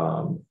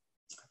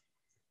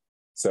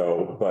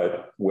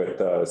 But with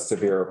the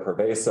severe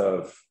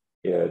pervasive,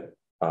 it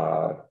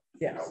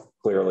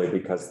clearly,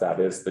 because that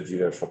is the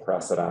judicial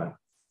precedent,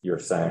 you're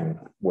saying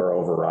we're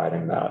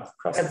overriding that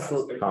precedent.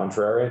 Absolutely.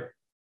 Contrary.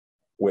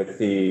 With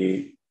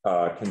the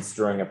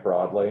construing it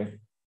broadly,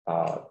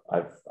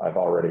 I've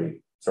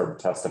already sort of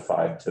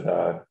testified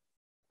to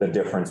the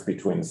difference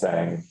between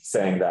saying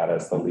that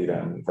as the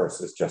lead-in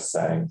versus just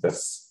saying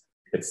this.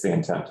 It's the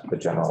intent of the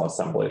General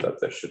Assembly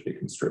that this should be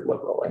construed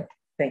liberally.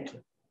 Thank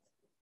you.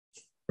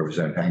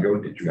 Representative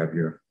Pango, did you have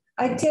your?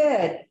 I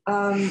did,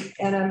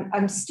 and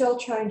I'm still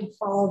trying to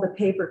follow the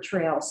paper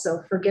trail.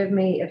 So forgive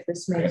me if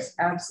this makes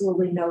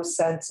absolutely no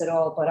sense at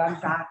all, but I'm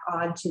back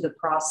onto the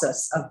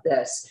process of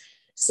this.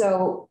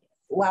 So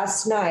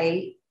last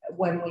night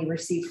when we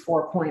received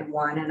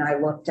 4.1 and I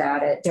looked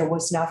at it, there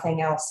was nothing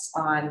else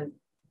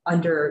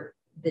under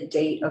the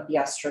date of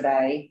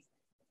yesterday,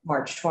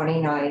 March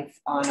 29th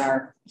on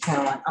our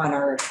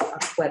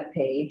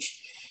webpage.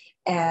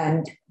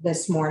 And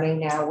this morning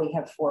now we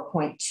have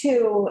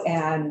 4.2,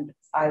 and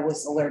I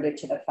was alerted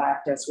to the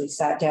fact as we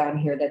sat down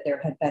here that there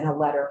had been a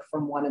letter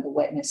from one of the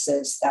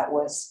witnesses that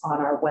was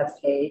on our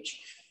webpage.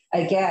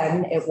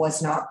 Again, it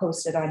was not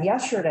posted on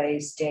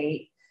yesterday's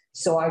date,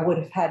 so I would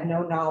have had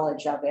no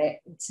knowledge of it.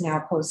 It's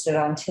now posted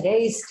on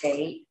today's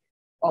date,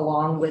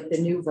 along with the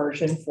new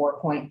version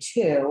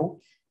 4.2.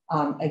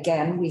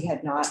 Again, we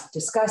had not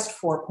discussed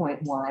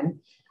 4.1.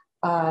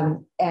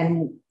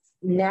 And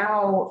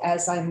now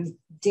as I'm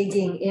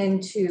digging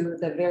into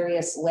the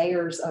various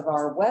layers of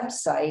our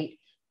website,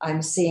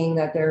 I'm seeing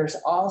that there's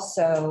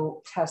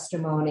also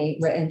testimony,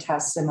 written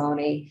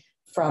testimony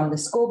from the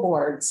school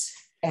boards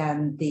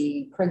and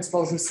the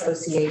Principals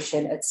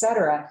Association, et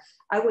cetera.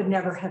 I would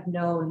never have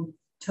known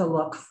to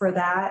look for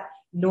that,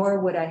 nor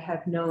would I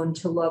have known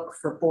to look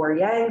for Boer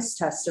Yang's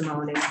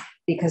testimony,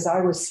 because I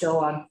was still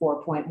on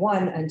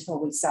 4.1 until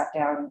we sat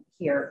down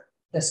here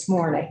this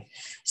morning.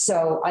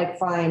 So I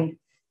find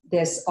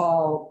this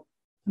all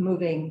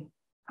moving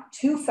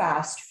too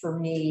fast for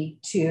me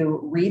to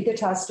read the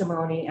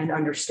testimony and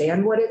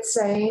understand what it's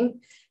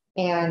saying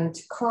and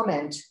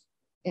comment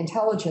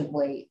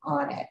intelligently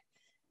on it.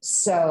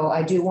 So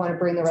I do want to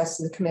bring the rest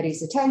of the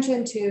committee's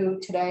attention to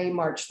today,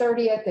 March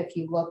 30th. If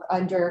you look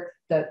under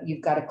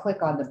you've got to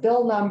click on the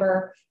bill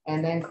number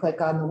and then click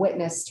on the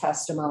witness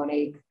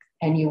testimony,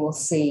 and you will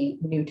see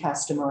new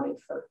testimony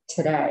for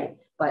today.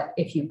 But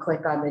if you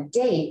click on the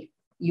date,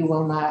 you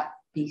will not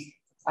be,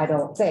 I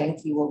don't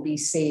think you will be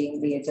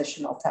seeing the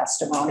additional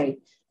testimony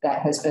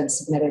that has been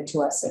submitted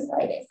to us in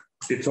writing.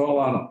 It's all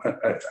on,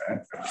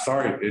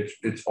 sorry,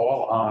 it's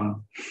all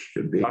on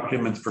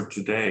documents for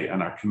today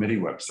on our committee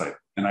website.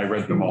 And I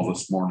read them all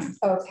this morning.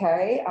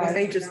 Okay. It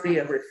may just be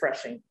a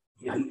refreshing.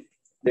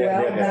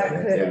 Well,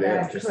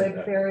 that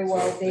could very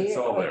well be. It's It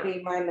all would there.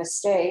 be my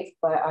mistake,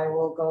 but I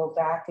will go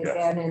back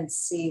again and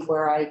see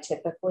where I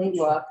typically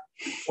look,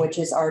 which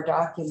is our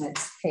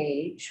documents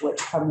page, which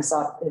comes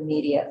up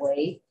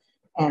immediately.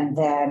 And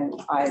then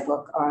I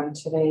look on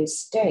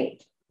today's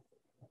date.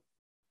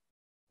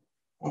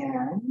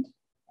 And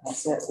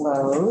as it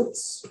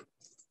loads,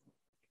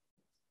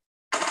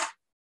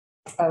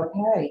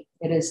 okay,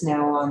 it is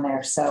now on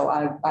there. So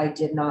I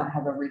did not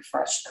have a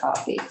refreshed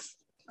copy.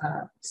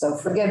 So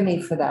forgive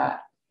me for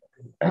that.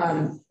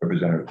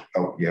 Representative,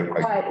 oh, yeah.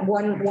 But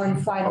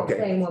one final Okay.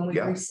 thing, when we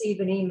Yeah.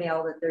 receive an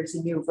email that there's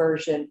a new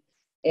version,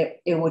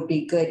 it would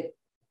be good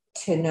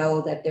to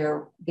know that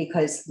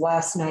because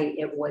last night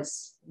it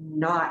was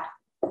not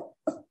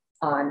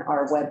on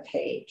our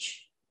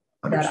webpage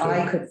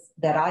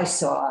that I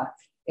saw.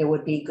 It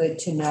would be good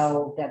to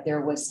know that there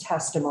was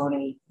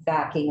testimony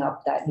backing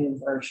up that new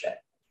version.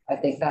 I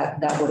think that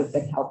would have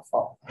been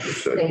helpful.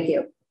 Understood. Thank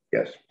you.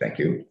 Yes, thank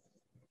you.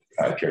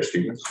 Chair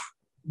Stevens.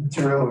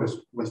 Material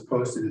was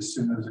posted as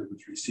soon as it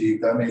was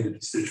received. I made a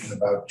decision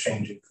about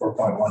changing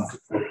 4.1 to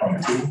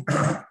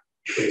 4.2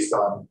 based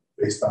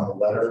on the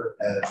letter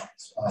and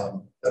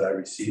that I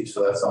received.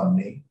 So that's on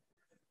me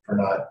for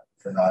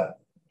not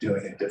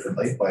doing it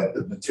differently. But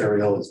the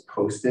material is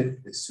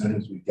posted as soon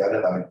as we get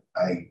it.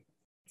 I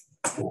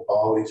will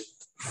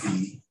always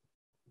be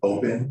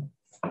open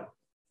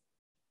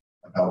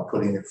about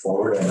putting it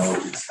forward. I know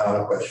it's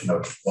not a question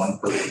of one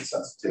person's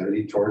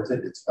sensitivity towards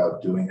it. It's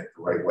about doing it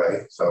the right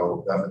way.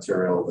 So that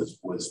material was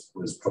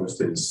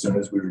posted as soon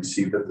as we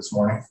received it this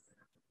morning.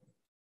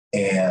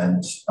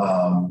 And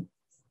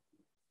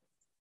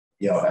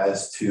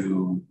as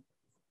to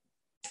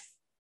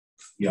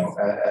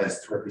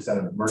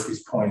Representative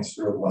Murphy's points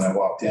when I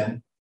walked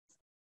in,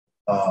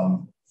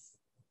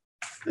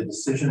 the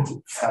decision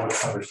to have a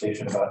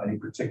conversation about any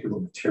particular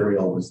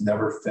material was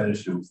never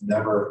finished. It was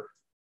never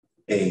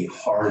a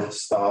hard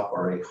stop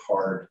or a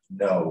hard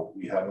no.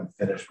 We haven't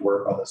finished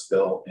work on this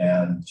bill,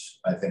 and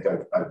I think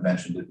I've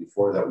mentioned it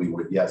before that we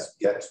would, yes,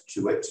 get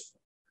to it.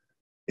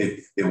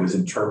 If it was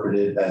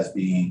interpreted as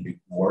being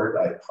ignored,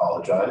 I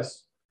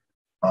apologize.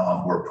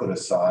 Or put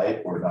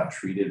aside or not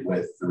treated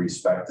with the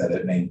respect that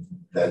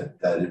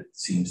it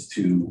seems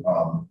to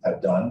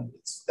have done.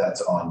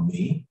 That's on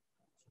me.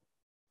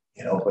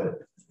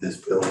 But this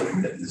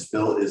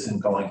bill isn't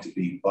going to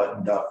be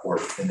buttoned up or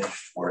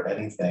finished or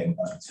anything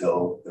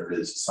until there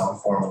is some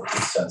form of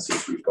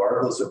consensus,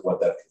 regardless of what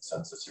that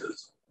consensus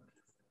is.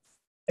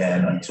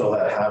 And until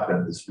that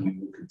happens, we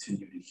will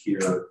continue to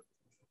hear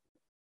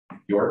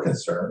your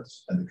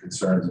concerns and the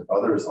concerns of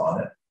others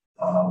on it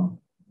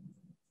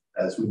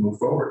as we move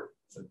forward.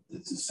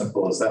 It's as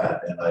simple as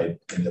that.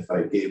 And if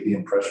I gave the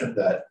impression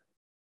that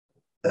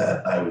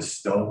I was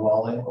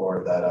stonewalling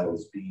or that I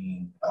was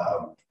being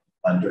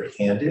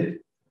underhanded,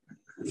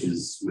 which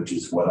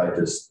is what I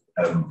just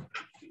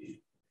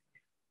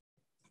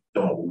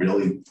don't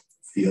really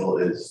feel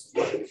is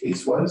what the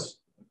case was.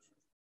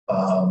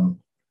 And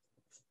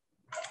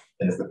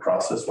if the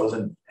process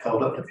wasn't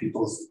held up to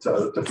people's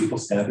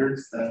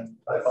standards, then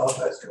I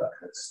apologize for that.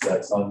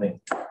 That's on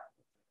me.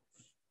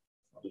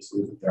 I'll just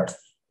leave it there.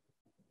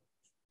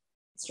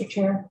 Mr.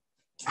 Chair.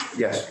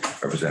 Yes,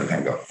 Representative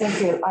Hango. Thank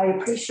you. I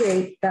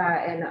appreciate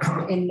that.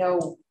 And in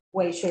no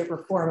way, shape,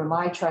 or form am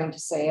I trying to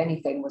say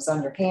anything was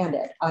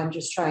underhanded. I'm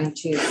just trying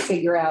to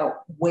figure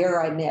out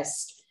where I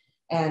missed.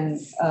 And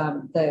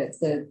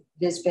the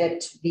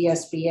VSBIT,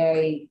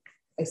 VSBA,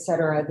 et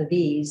cetera, the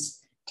V's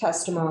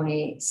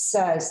testimony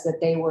says that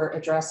they were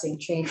addressing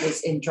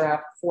changes in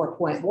draft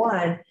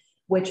 4.1,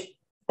 which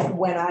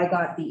when I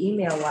got the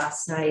email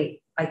last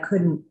night, I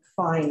couldn't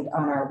find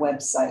on our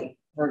website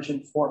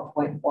version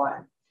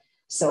 4.1.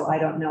 So I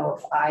don't know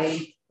if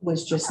I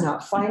was just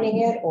not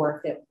finding it or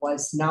if it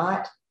was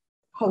not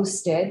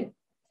posted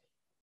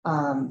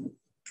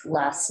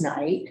last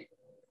night,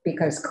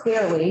 because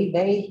clearly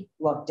they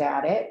looked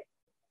at it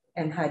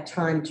and had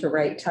time to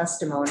write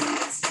testimony and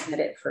submit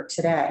it for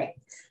today.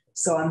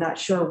 So I'm not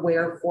sure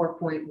where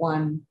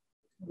 4.1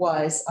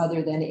 was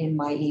other than in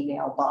my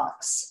email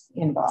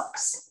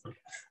inbox.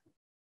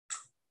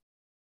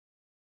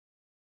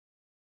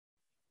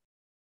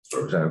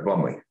 Representative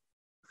Blumley.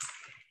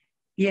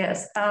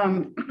 Yes.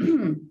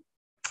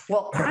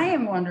 Well, I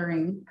am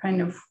wondering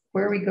kind of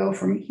where we go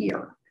from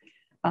here.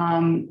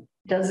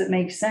 does it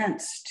make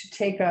sense to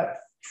take up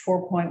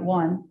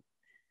 4.1,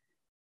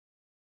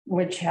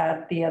 which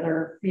had the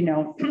other,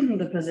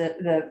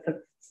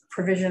 the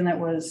provision that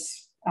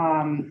was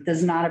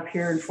does not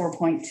appear in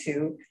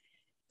 4.2,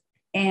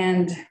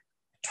 and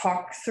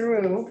talk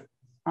through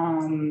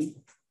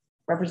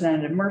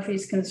Representative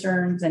Murphy's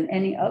concerns and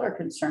any other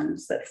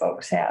concerns that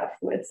folks have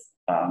with,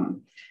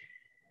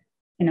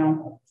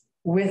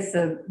 with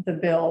the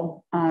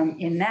bill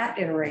in that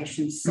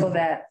iteration, so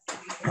that we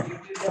can do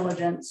due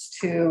diligence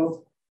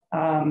to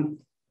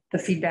the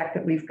feedback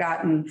that we've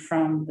gotten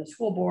from the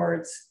school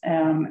boards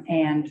and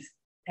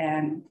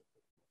et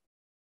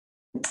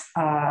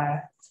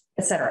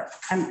cetera.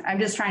 I'm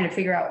just trying to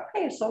figure out,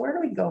 okay, so where do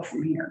we go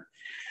from here?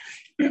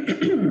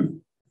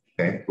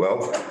 Okay,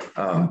 well,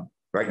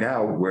 right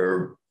now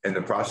we're in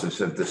the process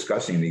of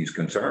discussing these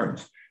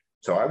concerns.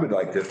 So I would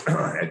like to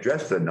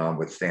address the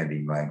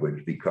notwithstanding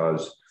language,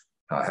 because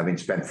having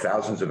spent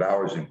thousands of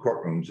hours in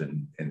courtrooms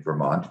in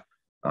Vermont,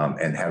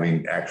 and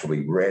having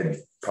actually read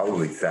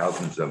probably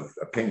thousands of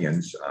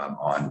opinions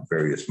on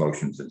various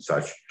motions and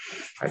such,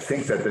 I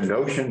think that the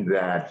notion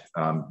that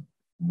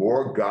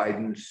more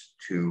guidance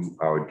to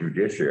our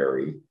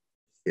judiciary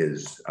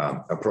is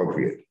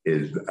appropriate,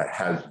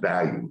 has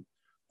value.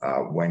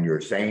 When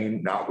you're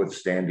saying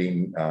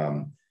notwithstanding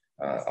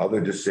other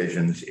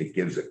decisions, it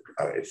gives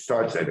it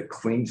starts at a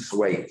clean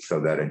slate, so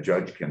that a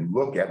judge can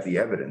look at the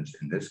evidence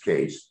in this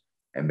case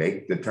and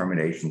make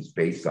determinations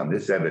based on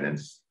this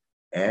evidence,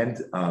 and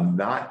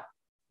not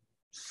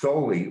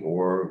solely,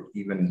 or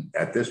even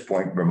at this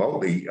point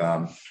remotely,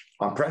 on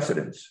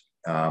precedents.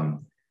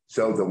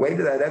 So the weight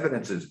of that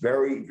evidence is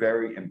very,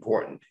 very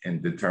important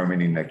in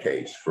determining the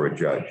case for a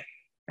judge.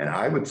 And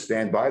I would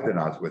stand by the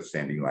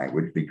notwithstanding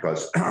language,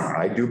 because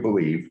I do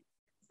believe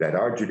that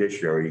our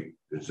judiciary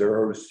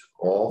deserves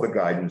all the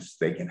guidance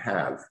they can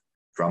have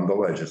from the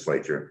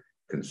legislature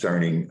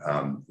concerning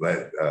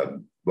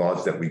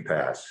laws that we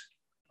pass.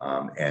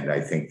 And I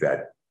think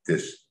that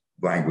this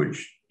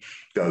language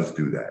does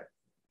do that.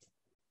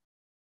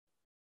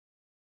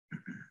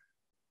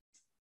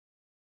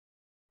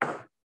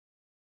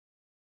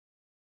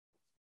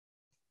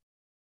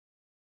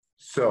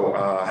 So,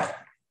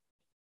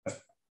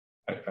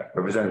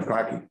 Representative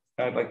Clarkey.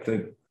 I'd like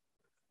to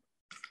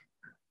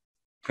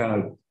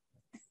kind of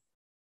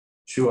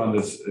chew on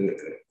this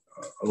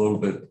a little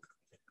bit.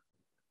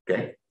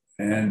 Okay.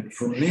 And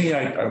for me,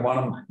 I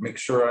want to make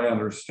sure I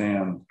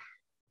understand.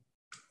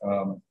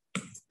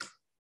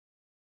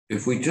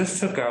 If we just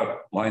took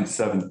out line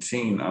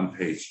 17 on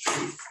page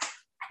 2.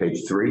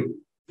 Page 3.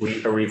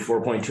 Are we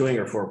 4.2ing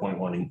or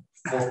 4.1ing?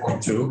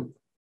 4.2,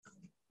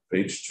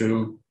 page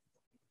 2,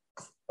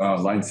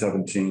 line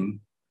 17.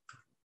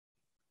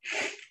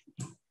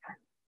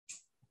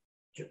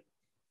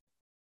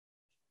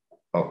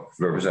 Oh,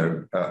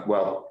 Representative,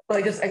 well,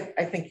 I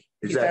think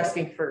he's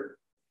asking for.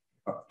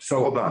 So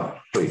hold on,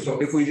 please.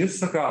 So if we just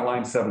took out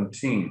line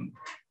 17,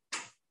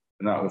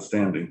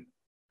 notwithstanding,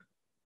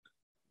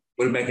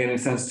 would it make any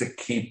sense to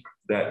keep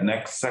that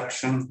next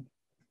section,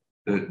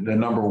 the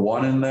number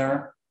 1 in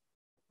there?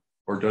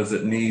 Or does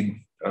it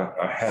need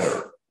a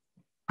header?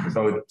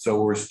 So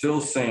we're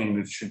still saying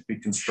it should be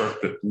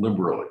constructed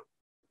liberally.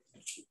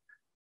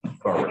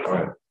 All right, go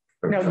ahead.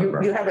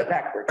 No, you have it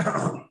backward.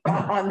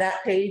 On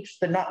that page,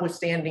 the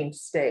notwithstanding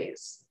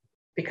stays,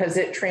 because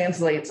it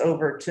translates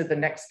over to the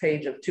next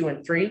page of 2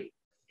 and 3,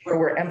 where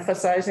we're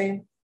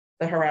emphasizing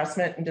the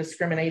harassment and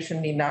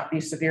discrimination need not be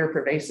severe or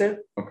pervasive.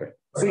 Okay.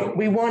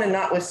 We want to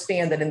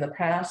notwithstand that in the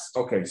past.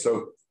 Okay,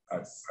 so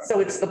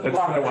it's the block. That's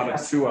what I wanted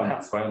to chew on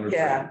this, if I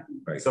understand. Yeah.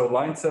 Right. So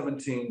line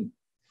 17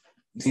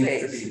 needs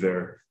to be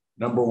there.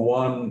 Number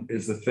 1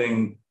 is the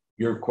thing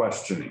you're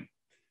questioning.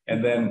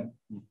 And then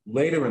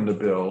later in the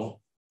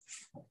bill,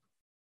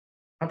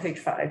 on page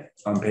 5.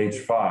 On page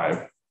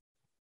 5,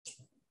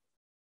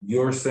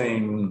 you're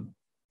saying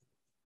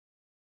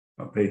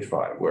on page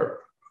 5, where?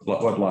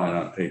 What line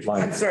on page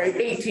 5? I'm sorry,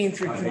 18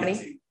 through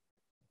 20.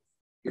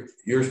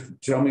 You're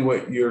tell me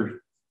what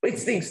you're.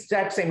 It's the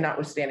exact same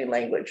notwithstanding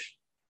language.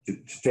 To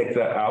take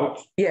that out?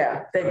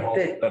 Yeah.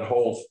 That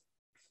whole.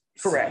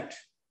 Correct.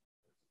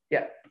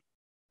 Yeah.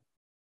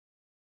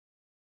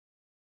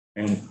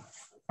 And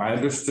I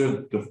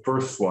understood the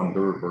first one, the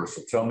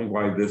reversal. Tell me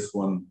why this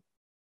one,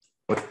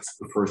 what's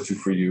the first 2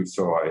 for you?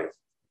 So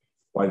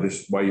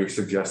why you're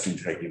suggesting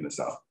taking this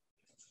out?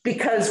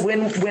 Because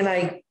when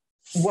I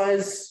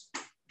was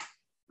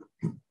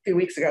a few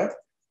weeks ago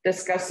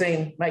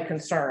discussing my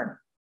concern,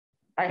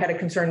 I had a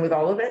concern with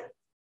all of it,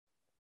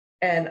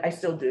 and I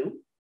still do.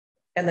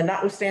 And the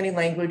notwithstanding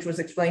language was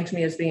explained to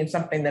me as being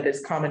something that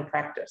is common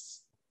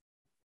practice,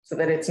 so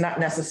that it's not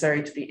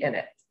necessary to be in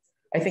it.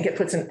 I think it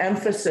puts an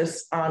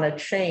emphasis on a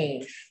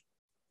change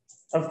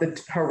of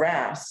the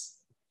harass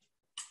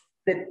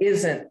that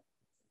isn't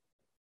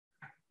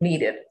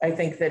needed. I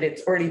think that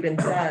it's already been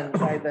done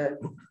by the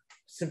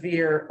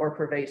severe or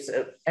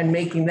pervasive, and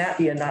making that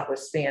be a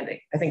notwithstanding.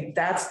 I think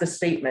that's the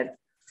statement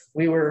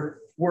we were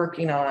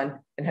working on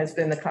and has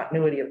been the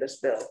continuity of this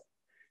bill.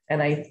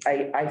 And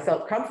I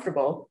felt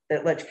comfortable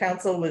that Ledge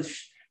Council was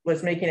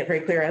was making it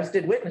very clear, as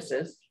did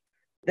witnesses,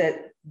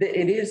 that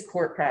it is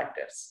court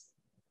practice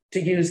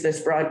to use this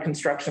broad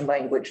construction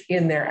language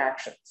in their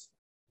actions.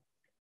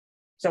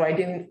 So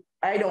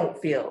I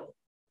don't feel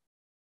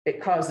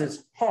it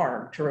causes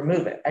harm to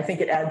remove it. I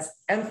think it adds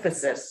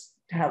emphasis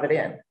to have it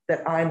in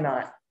that I'm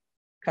not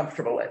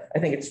comfortable with. I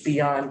think it's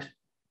beyond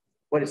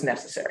what is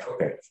necessary.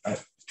 Okay.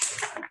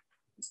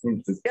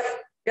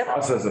 Yep.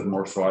 Process it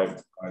more, so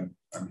I'm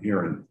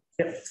hearing.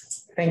 Yep.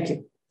 Thank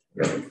you.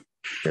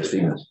 Yes,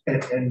 Stevens.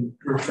 And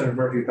Representative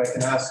Murphy, if I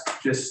can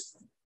ask just,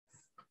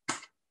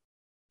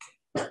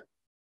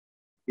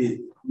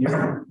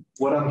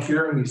 what I'm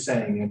hearing you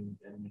saying,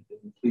 and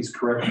please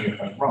correct me if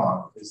I'm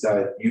wrong, is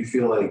that you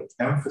feel like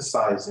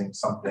emphasizing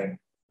something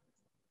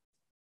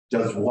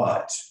does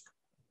what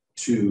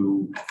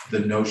to the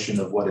notion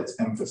of what it's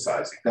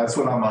emphasizing? That's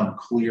what I'm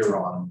unclear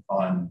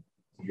on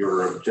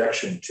your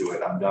objection to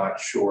it. I'm not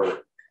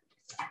sure.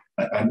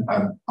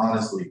 I'm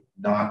honestly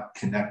not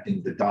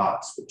connecting the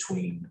dots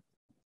between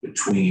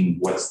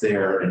what's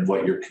there and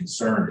what your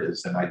concern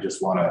is, and I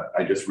just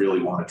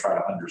really want to try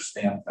to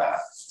understand that.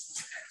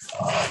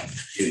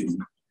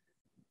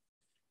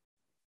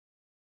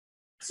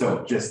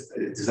 So just,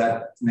 does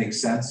that make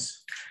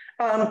sense?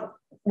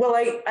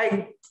 Well,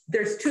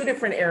 there's two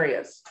different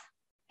areas.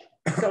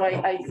 So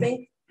I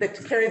think that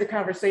to carry the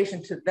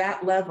conversation to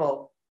that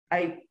level,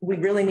 we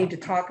really need to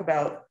talk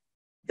about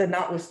the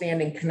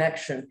notwithstanding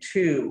connection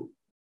to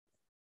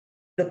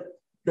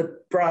the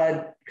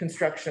broad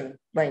construction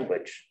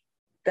language.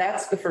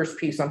 That's the first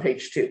piece on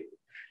page 2.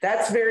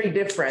 That's very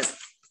different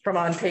from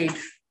on page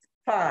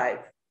 5,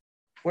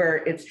 where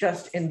it's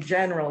just in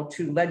general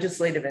to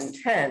legislative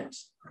intent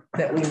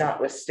that we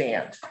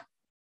notwithstand.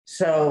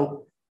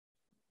 So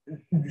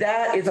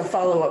that is a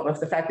follow-up of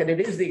the fact that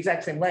it is the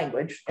exact same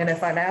language. And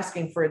if I'm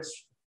asking for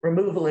its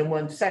removal in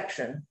one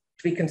section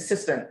to be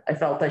consistent, I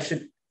felt I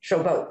should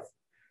show both.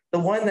 The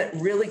one that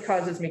really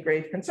causes me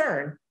grave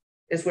concern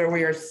is where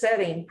we are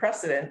setting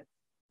precedent,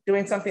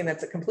 doing something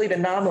that's a complete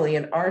anomaly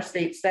in our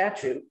state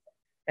statute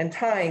and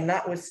tying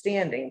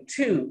notwithstanding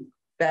to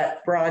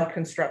that broad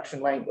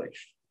construction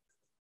language.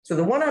 So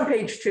the one on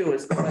page 2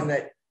 is the one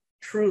that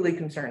truly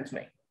concerns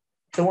me.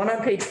 The one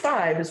on page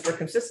 5 is for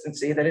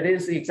consistency, that it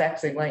is the exact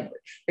same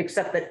language,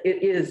 except that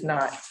it is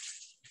not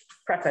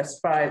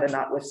prefaced by the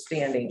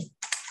notwithstanding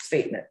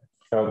statement.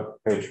 No,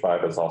 page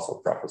 5 is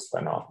also prefaced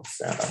by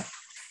notwithstanding.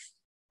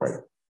 Right.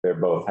 They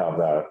both have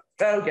that.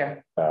 Okay.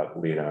 That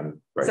lead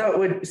in. Right.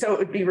 So it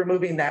would be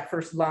removing that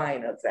first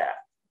line of that.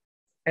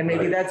 And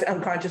maybe that's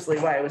unconsciously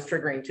why I was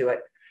triggering to it.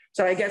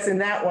 So I guess in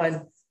that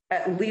one,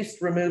 at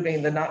least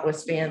removing the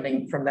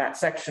notwithstanding from that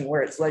section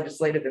where it's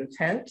legislative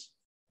intent.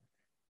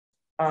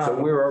 So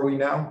where are we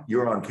now?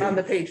 You're on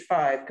the page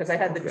 5, because I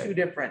had the two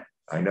different.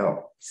 I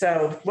know.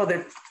 So, well,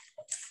 the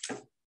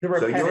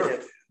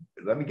repetitive.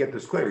 So let me get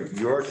this clear.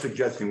 You're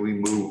suggesting we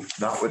move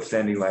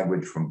notwithstanding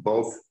language from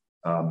both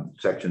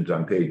sections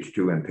on page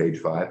 2 and page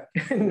 5?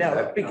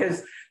 No,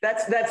 because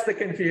that's the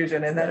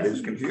confusion, and that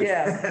is confusing.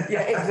 Yeah,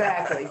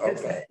 exactly.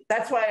 Okay.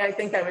 That's why I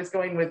think I was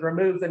going with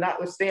remove the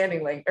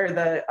notwithstanding link or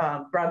the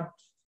broad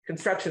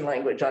construction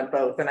language on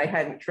both, and I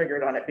hadn't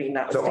triggered on it being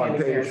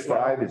notwithstanding. So on page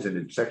 5, is it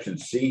in section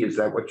C? Is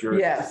that what you're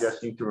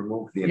suggesting, to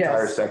remove the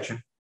entire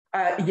section?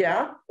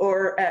 Yeah,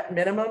 or at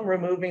minimum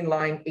removing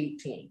line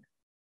 18.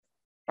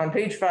 On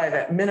page 5,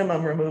 at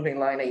minimum removing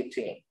line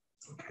 18.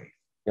 Okay.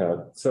 Yeah.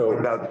 So what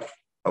about?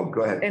 Oh,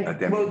 go ahead. And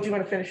well, do you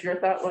want to finish your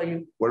thought while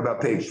you? What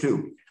about page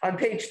 2? On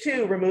page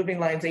 2, removing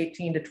lines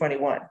 18 to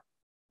 21.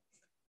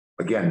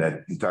 Again,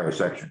 that entire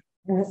section.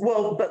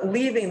 Well, but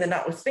leaving the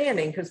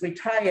notwithstanding, because we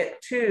tie it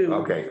to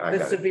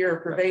the severe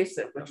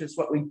pervasive, which is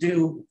what we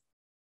do.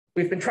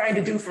 We've been trying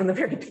to do from the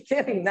very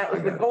beginning. That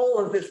was the goal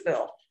of this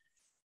bill.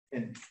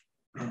 And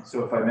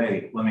so if I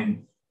may,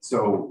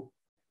 so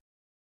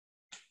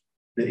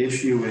the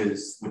issue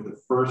is with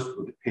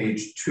the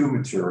page 2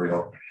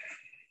 material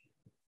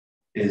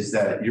is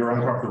that you're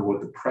uncomfortable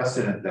with the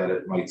precedent that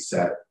it might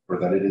set, or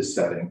that it is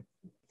setting,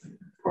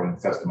 according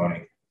to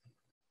testimony,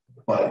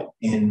 but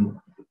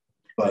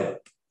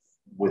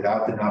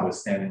without the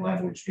notwithstanding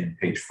language in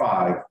page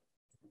 5,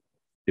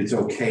 it's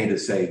okay to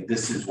say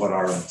this is what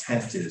our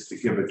intent is, to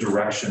give a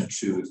direction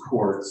to the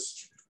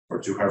courts or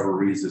to whoever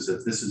reads this,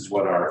 that this is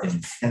what our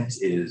intent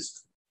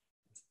is,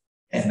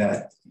 and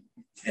that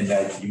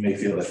you may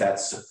feel that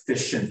that's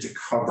sufficient to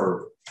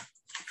cover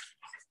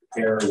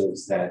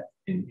areas that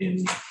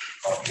in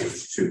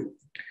page 2.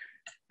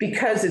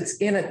 Because it's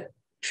in a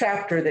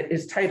chapter that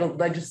is titled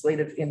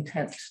legislative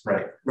intent,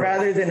 right,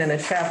 rather than in a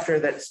chapter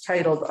that's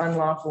titled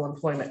unlawful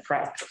employment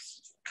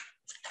practice.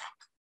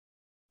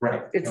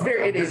 Right. It's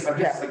I'm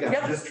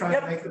just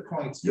trying to make the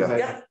points,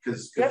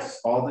 because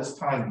all this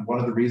time, one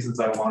of the reasons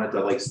I wanted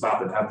to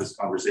stop and have this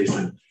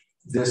conversation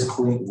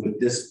with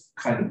this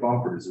kind of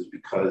bumpers is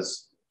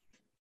because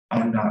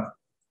I'm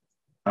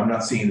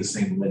not seeing the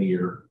same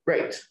linear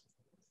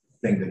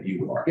thing that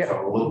you are.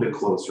 So a little bit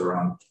closer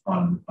on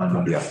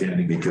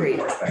understanding. Me too.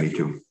 Me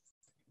too.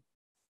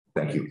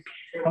 Thank you.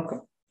 You're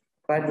welcome.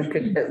 Glad we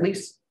could at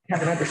least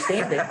have an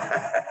understanding.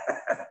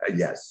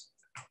 Yes.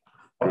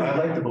 Well, I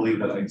like to believe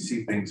that I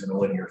see things in a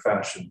linear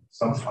fashion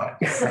sometimes.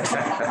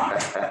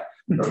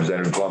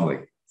 Representative Plumley.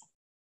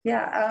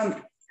 Yeah,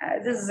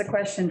 this is a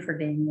question for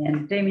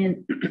Damien.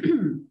 Damien,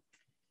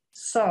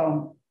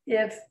 so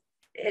if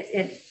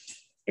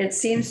it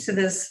seems to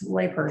this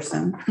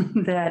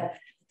layperson that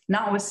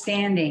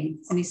notwithstanding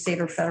any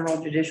state or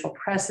federal judicial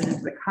precedent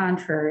to the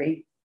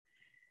contrary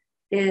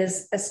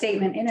is a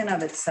statement in and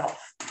of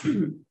itself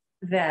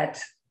that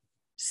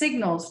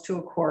signals to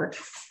a court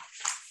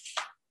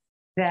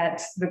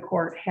that the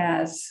court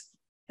has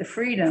the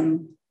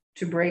freedom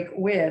to break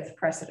with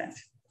precedent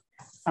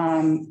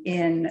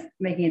in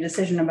making a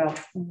decision about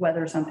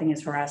whether something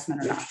is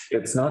harassment or not.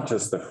 It's not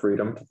just the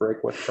freedom to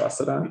break with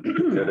precedent.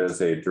 It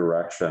is a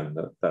direction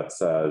that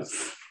says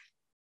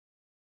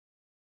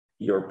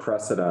your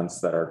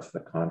precedents that are to the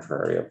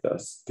contrary of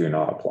this do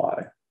not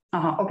apply.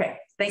 Okay,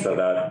 thank you. So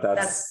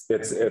that's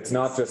it's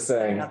not just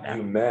saying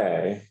you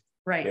may,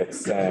 right.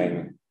 It's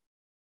saying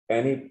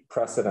any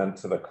precedent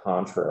to the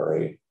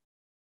contrary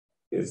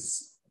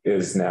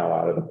is now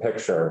out of the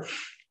picture.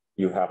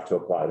 You have to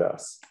apply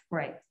this.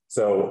 Right.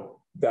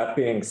 So that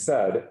being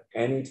said,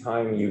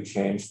 anytime you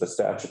change the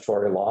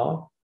statutory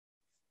law,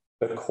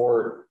 the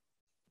court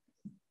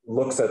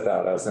looks at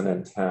that as an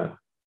intent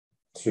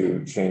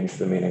to change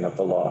the meaning of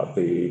the law.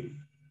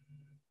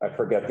 I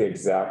forget the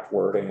exact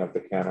wording of the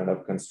canon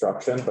of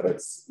construction, but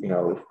it's,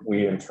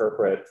 we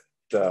interpret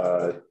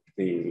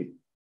the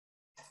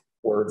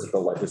words of the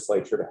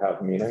legislature to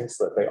have meaning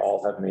so that they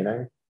all have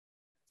meaning.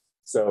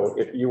 So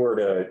if you were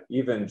to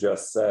even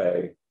just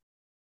say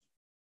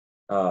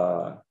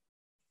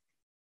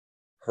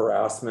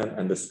harassment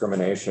and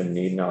discrimination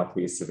need not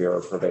be severe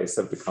or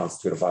pervasive to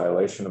constitute a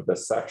violation of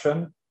this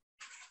section,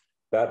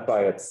 that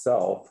by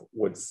itself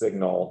would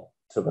signal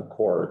to the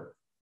court,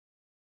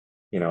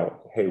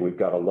 hey, we've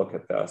got to look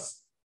at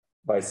this.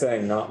 By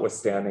saying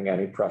notwithstanding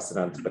any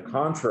precedent to the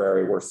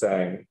contrary, we're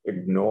saying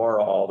ignore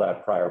all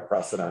that prior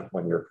precedent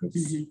when you're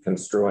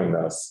construing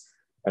this.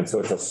 And so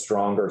it's a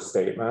stronger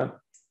statement,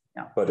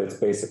 but it's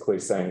basically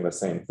saying the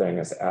same thing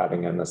as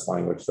adding in this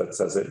language that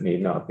says it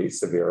need not be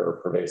severe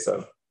or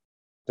pervasive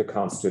to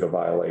constitute a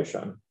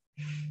violation.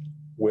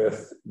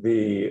 With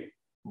the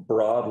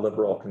broad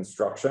liberal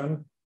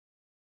construction,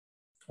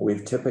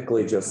 we've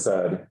typically just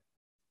said,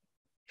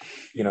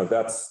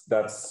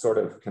 that's sort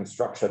of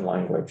construction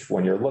language.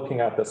 When you're looking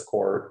at this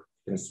court,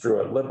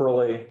 construe it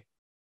liberally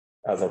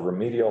as a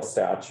remedial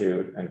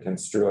statute and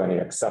construe any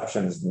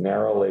exceptions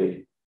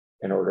narrowly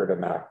in order to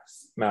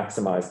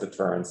maximize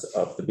deterrence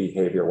of the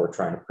behavior we're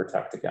trying to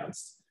protect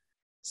against.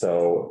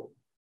 So,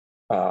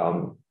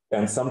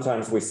 and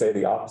sometimes we say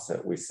the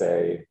opposite. We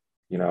say,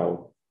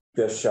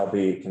 this shall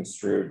be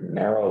construed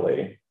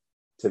narrowly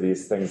to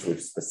these things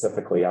we've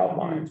specifically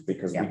outlined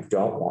because we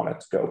don't want it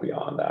to go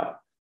beyond that.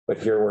 But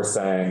here we're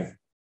saying,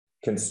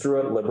 construe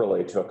it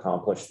liberally to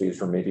accomplish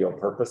these remedial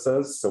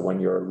purposes. So when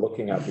you're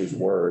looking at these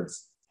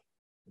words,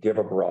 give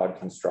a broad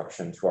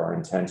construction to our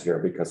intent here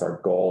because our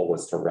goal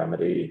was to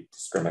remedy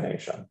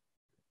discrimination.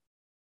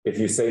 If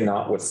you say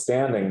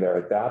notwithstanding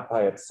there, that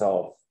by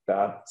itself,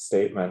 that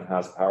statement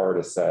has power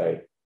to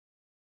say,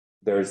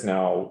 there's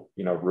now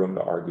room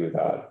to argue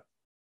that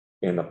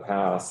in the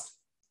past,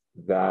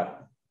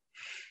 that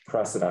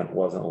precedent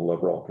wasn't a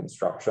liberal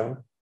construction.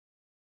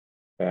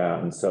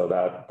 And so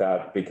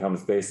that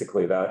becomes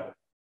basically that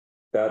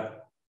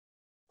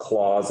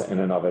clause in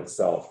and of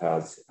itself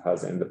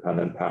has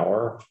independent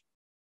power,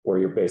 where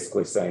you're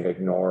basically saying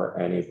ignore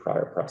any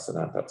prior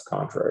precedent that's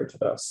contrary to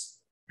this.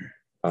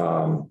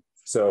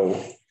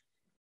 So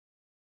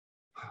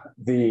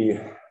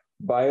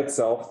by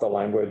itself, the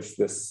language,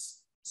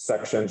 this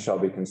section shall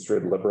be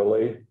construed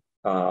liberally.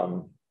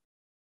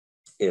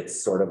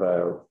 It's sort of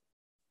a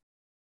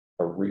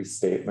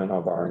restatement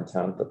of our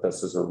intent that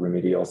this is a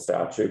remedial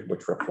statute,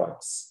 which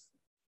reflects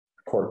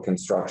court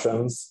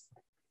constructions.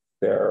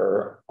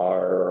 There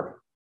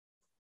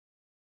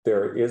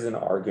is an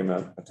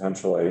argument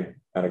potentially,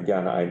 and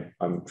again,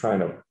 I'm trying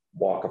to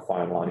walk a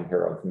fine line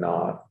here of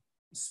not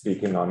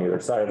speaking on either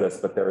side of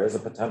this, but there is a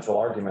potential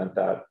argument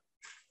that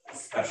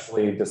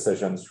especially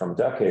decisions from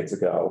decades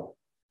ago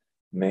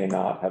may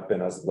not have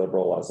been as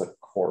liberal as a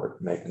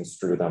court may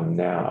construe them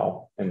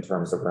now in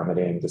terms of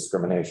remedying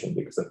discrimination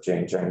because of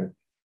changing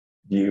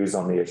views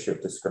on the issue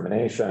of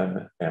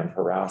discrimination and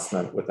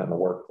harassment within the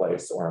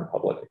workplace or in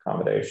public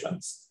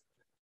accommodations.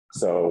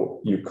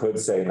 So you could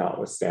say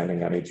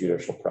notwithstanding any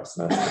judicial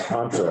precedent to the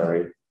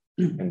contrary,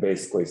 and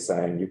basically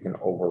saying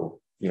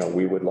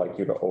we would like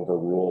you to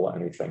overrule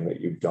anything that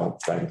you don't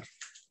think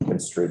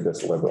construed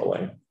this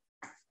liberally.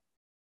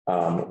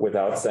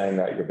 Without saying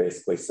that, you're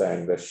basically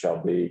saying this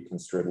shall be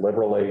construed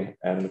liberally,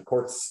 and the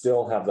courts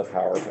still have the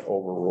power to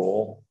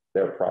overrule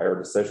their prior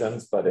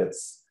decisions, but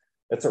it's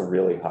a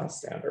really high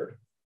standard,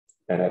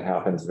 and it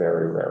happens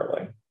very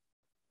rarely.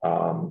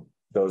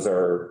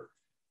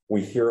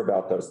 We hear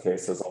about those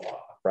cases a lot in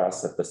the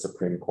press if the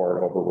Supreme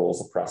Court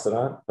overrules a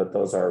precedent, but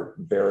those are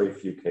very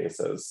few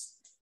cases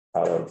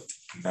out of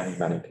many,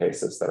 many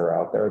cases that are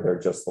out there. They're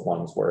just the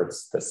ones where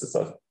this is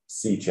a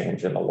sea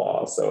change in the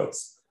law. So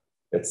it's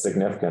it's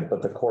significant,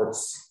 but the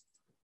courts,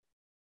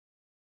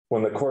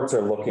 when the courts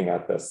are looking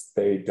at this,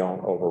 they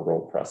don't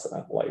overrule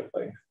precedent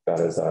lightly. That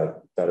is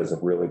a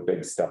really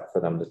big step for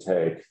them to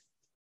take.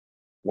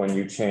 When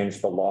you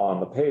change the law on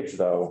the page,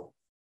 though,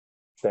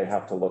 they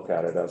have to look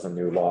at it as a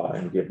new law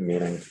and give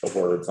meaning to the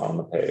words on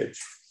the page.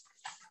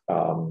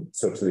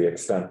 So to the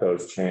extent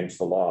those change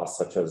the law,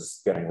 such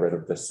as getting rid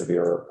of the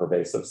severe or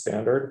pervasive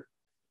standard,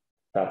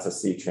 that's a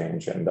sea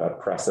change, and the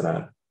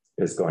precedent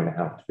is going to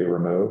have to be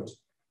removed.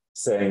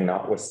 Saying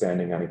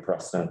notwithstanding any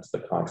precedent to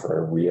the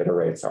contrary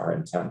reiterates our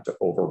intent to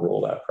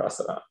overrule that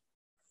precedent.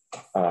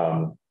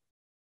 I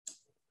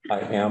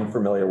am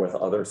familiar with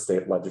other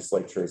state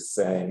legislatures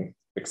saying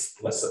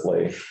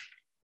explicitly,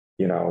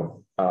 you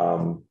know,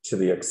 to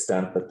the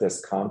extent that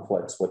this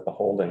conflicts with the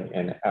holding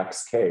in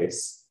X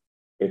case,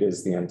 it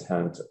is the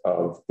intent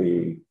of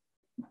the,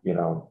 you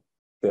know,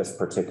 this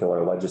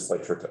particular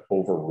legislature to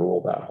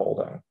overrule that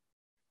holding.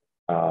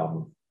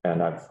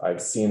 And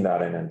I've seen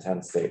that in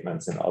intent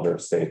statements in other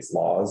states'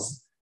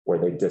 laws where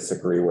they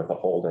disagree with a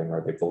holding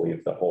or they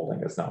believe the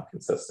holding is not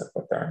consistent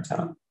with their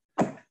intent.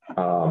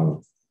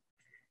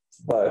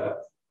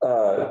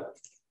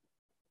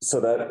 So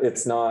that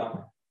it's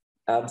not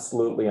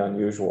absolutely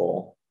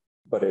unusual,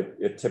 but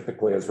it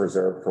typically is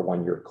reserved for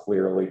when you're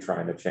clearly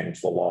trying to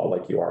change the law,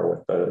 like you are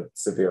with the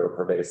severe or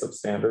pervasive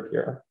standard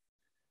here.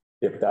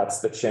 If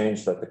that's the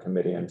change that the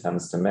committee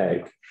intends to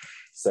make,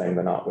 saying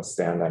the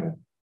notwithstanding,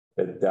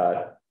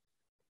 that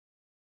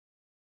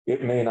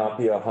it may not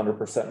be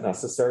 100%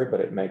 necessary, but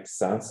it makes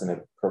sense and it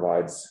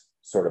provides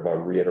sort of a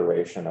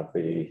reiteration of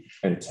the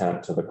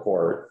intent to the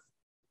court.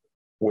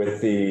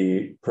 With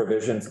the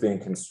provisions being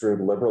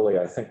construed liberally,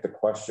 I think the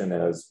question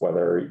is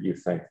whether you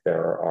think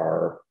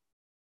there's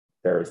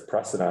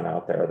precedent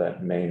out there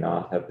that may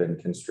not have been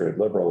construed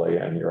liberally,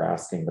 and you're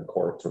asking the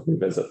court to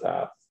revisit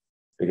that,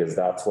 because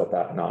that's what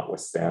that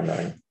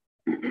notwithstanding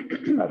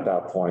at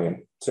that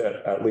point,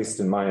 at least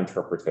in my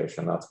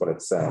interpretation, that's what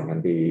it's saying.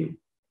 And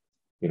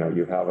you know,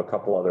 you have a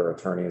couple other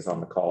attorneys on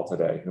the call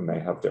today who may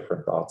have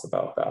different thoughts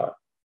about that.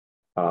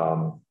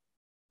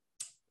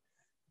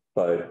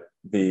 But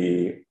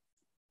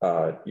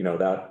you know,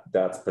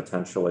 that's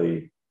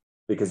potentially,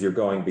 because you're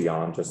going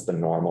beyond just the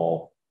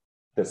normal,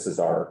 this is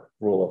our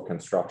rule of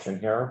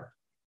construction here,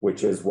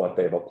 which is what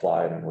they've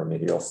applied in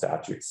remedial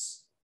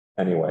statutes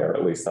anyway, or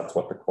at least that's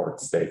what the court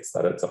states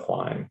that it's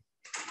applying.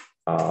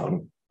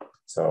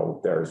 So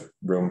there's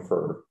room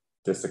for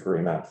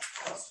disagreement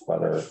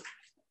whether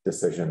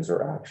decisions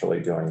are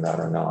actually doing that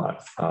or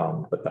not,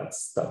 but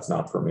that's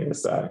not for me to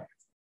say.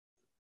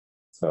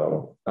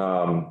 So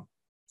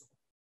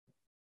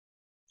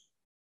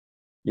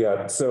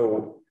yeah,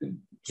 so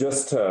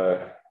just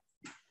to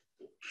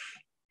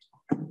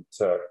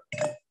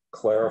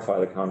clarify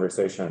the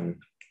conversation,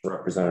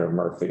 Representative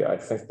Murphy, I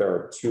think there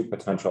are two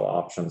potential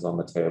options on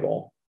the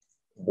table.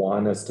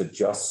 One is to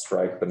just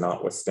strike the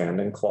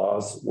notwithstanding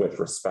clause with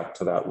respect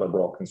to that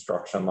liberal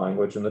construction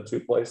language in the two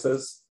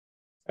places.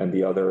 And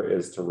the other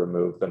is to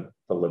remove the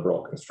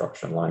liberal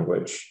construction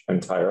language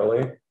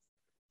entirely,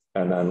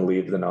 and then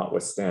leave the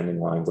notwithstanding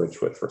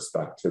language with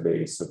respect to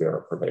the severe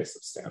or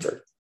pervasive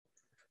standard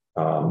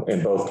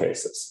in both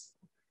cases.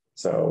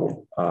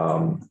 So,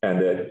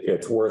 and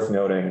it's worth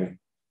noting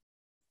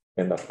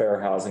in the fair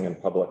housing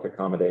and public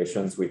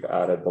accommodations, we've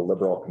added the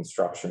liberal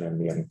construction in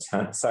the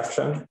intent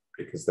section,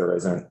 because there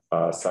isn't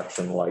a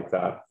section like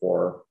that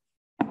for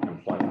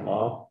employment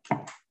law,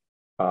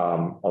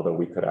 although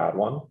we could add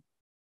one.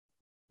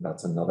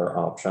 That's another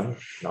option,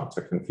 not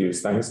to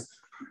confuse things.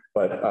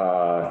 But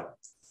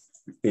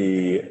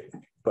the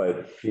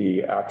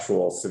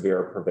actual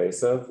severe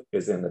pervasive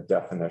is in the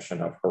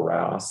definition of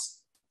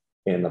harass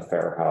in the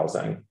fair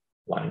housing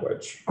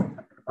language,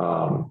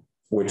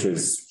 which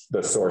is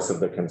the source of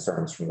the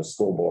concerns from the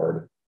school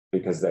board,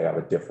 because they have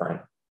a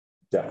different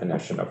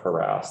definition of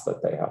harass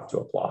that they have to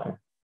apply.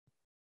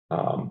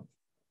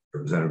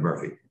 Representative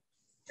Murphy.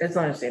 As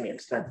long as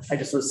Damien's done. I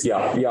just was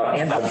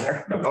hand up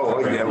there. Oh,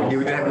 yeah, you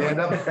didn't have your hand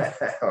up?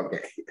 Okay.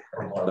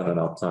 More than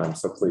enough time,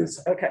 so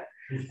please. Okay.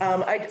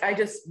 I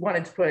just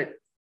wanted to put,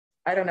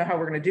 I don't know how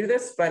we're going to do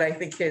this, but I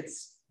think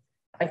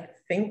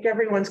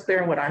everyone's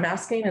clear on what I'm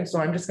asking. And so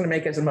I'm just going to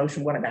make as a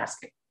motion what I'm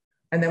asking.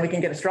 And then we can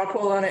get a straw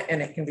poll on it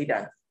and it can be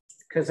done.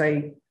 Because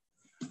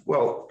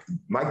well,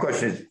 my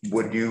question is,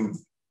 would you,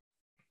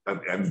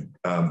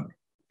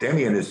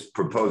 Damien is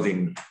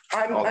proposing.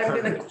 I'm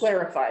going to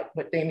clarify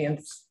what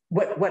Damien's,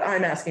 what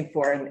I'm asking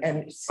for.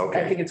 And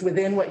okay. I think it's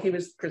within what he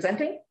was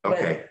presenting,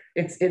 okay.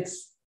 But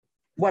it's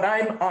what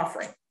I'm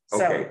offering.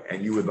 So, okay,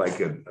 and you would like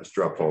a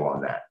straw poll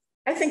on that?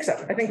 I think so.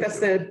 I think that's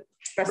the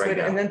best way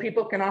to, and then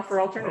people can offer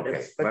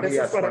alternatives. Okay. But this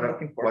is what I'm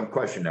looking for. One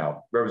question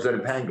now.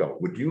 Representative Pango,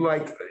 would you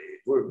like,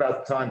 we're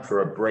about time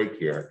for a break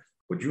here.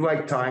 Would you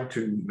like time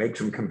to make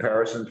some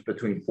comparisons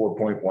between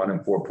 4.1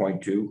 and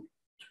 4.2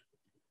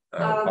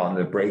 on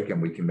the break,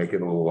 and we can make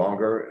it a little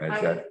longer?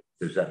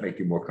 Does that make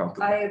you more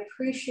comfortable? I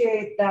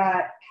appreciate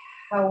that.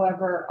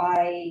 However,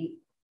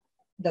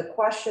 the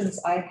questions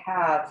I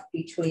have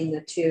between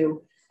the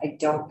two, I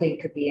don't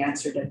think could be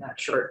answered in that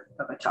short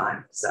of a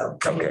time. So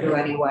thank Okay. you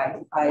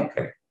anyway.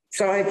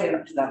 So I give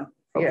it to them.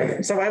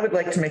 Yeah, so I would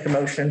like to make a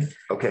motion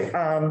Okay,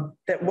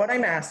 that what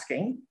I'm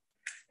asking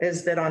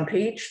is that on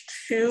page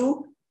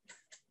 2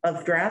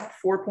 of draft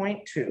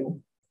 4.2,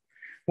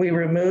 we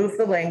remove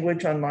the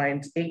language on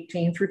lines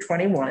 18 through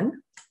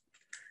 21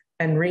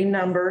 and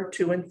renumber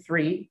 2 and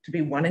 3 to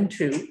be 1 and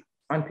 2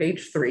 on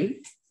page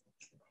 3.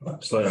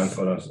 Slow down,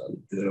 slow down.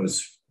 It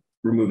was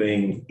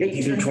removing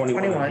 18 through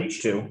 21 on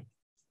page 2.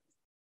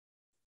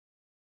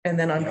 And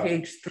then on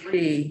page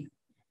 3,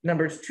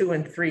 numbers 2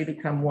 and 3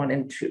 become 1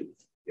 and 2.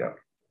 Yeah.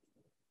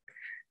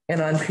 And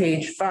on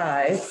page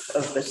 5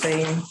 of the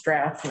same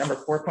draft, number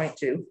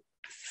 4.2,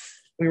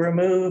 we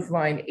remove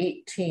line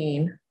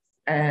 18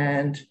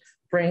 and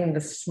bring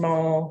the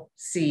small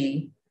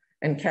c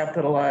and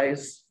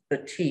capitalize the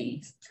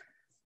T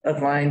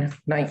of line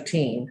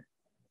 19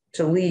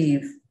 to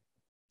leave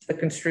the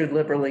construed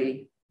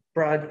liberally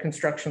broad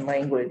construction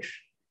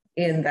language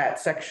in that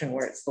section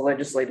where it's the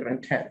legislative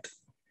intent,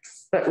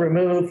 but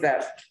remove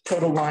that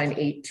total line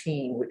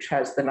 18, which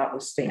has the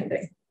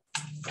notwithstanding.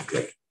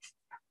 okay.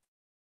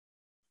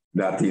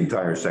 Not the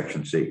entire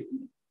section C.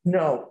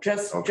 No,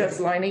 just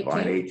line 18.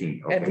 Line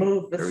 18. Okay. And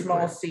move the Very small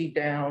clear. c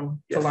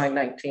down to Yes. line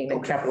 19 and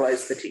Okay.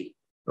 capitalize the T.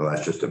 Well,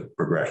 that's just a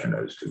progression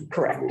as to.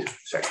 Correct.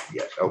 Section,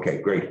 yes,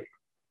 okay, great.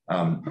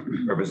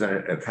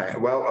 Representative,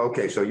 well,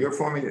 okay, so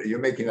you're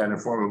making that in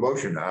form of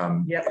motion.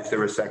 Yep. Is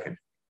there a second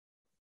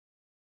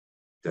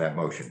to that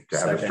motion, to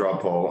have a Second. straw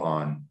poll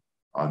on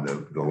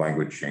the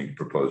language change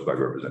proposed by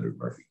Representative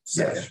Murphy?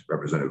 Yes,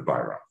 Representative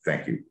Byron,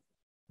 thank you.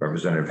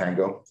 Representative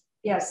Hango?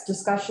 Yes,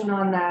 discussion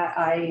on that.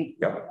 I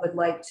Yep. would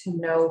like to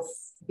know,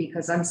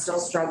 because I'm still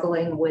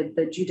struggling with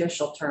the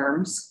judicial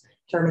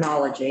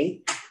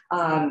terminology,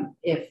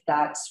 if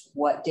that's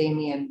what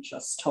Damien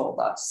just told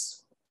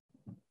us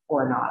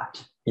or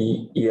not.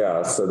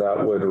 Yeah, so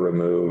that would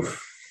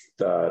remove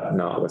the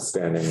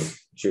notwithstanding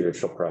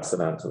judicial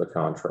precedent to the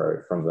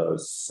contrary from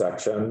those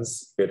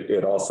sections.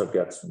 It also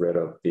gets rid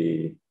of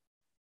the,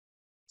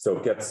 so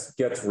it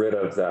gets rid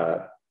of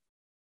that,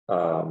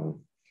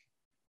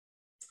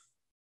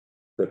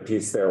 the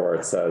piece there where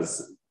it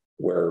says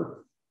we're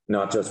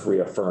not just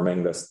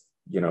reaffirming this,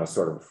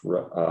 sort of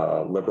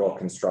liberal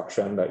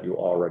construction that you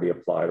already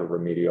apply to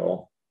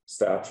remedial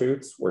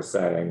statutes. We're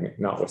saying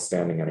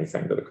notwithstanding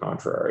anything to the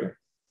contrary.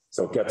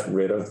 So it gets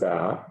rid of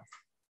that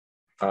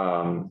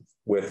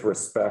with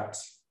respect,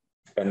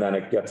 and then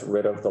it gets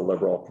rid of the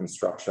liberal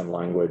construction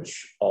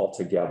language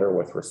altogether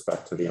with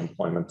respect to the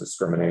employment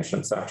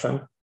discrimination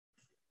section.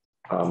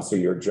 So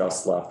you're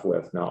just left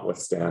with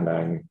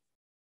notwithstanding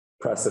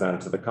precedent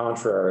to the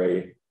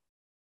contrary,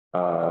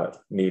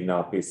 need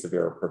not be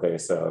severe or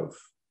pervasive,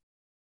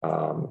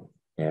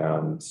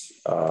 and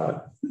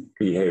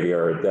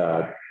behavior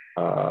that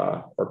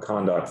or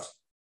conduct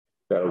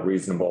that a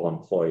reasonable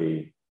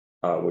employee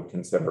would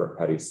consider a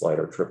petty slight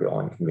or trivial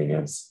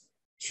inconvenience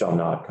shall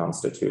not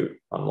constitute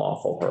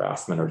unlawful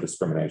harassment or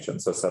discrimination.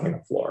 So setting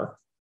the floor.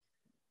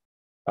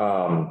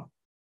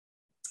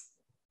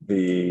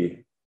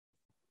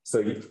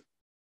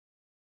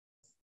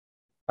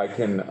 I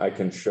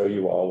can show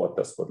you all what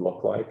this would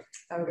look like.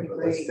 That would be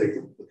Let's great.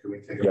 can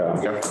we take a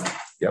Yeah.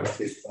 Yep.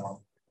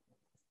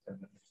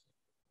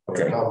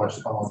 Okay. How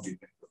long do you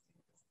think?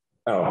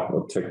 Oh,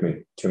 it'll take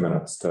me 2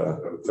 minutes to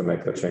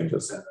make the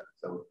changes.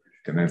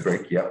 2-minute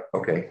break, yep,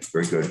 okay,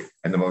 very good.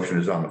 And the motion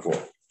is on the floor.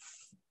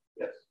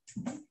 Yes.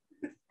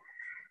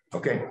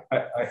 Okay,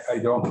 I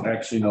don't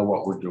actually know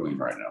what we're doing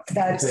right now.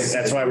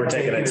 That's why we're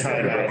taking a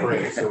timeout.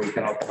 Break, so we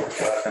can all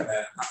 10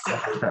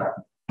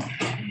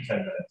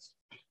 minutes.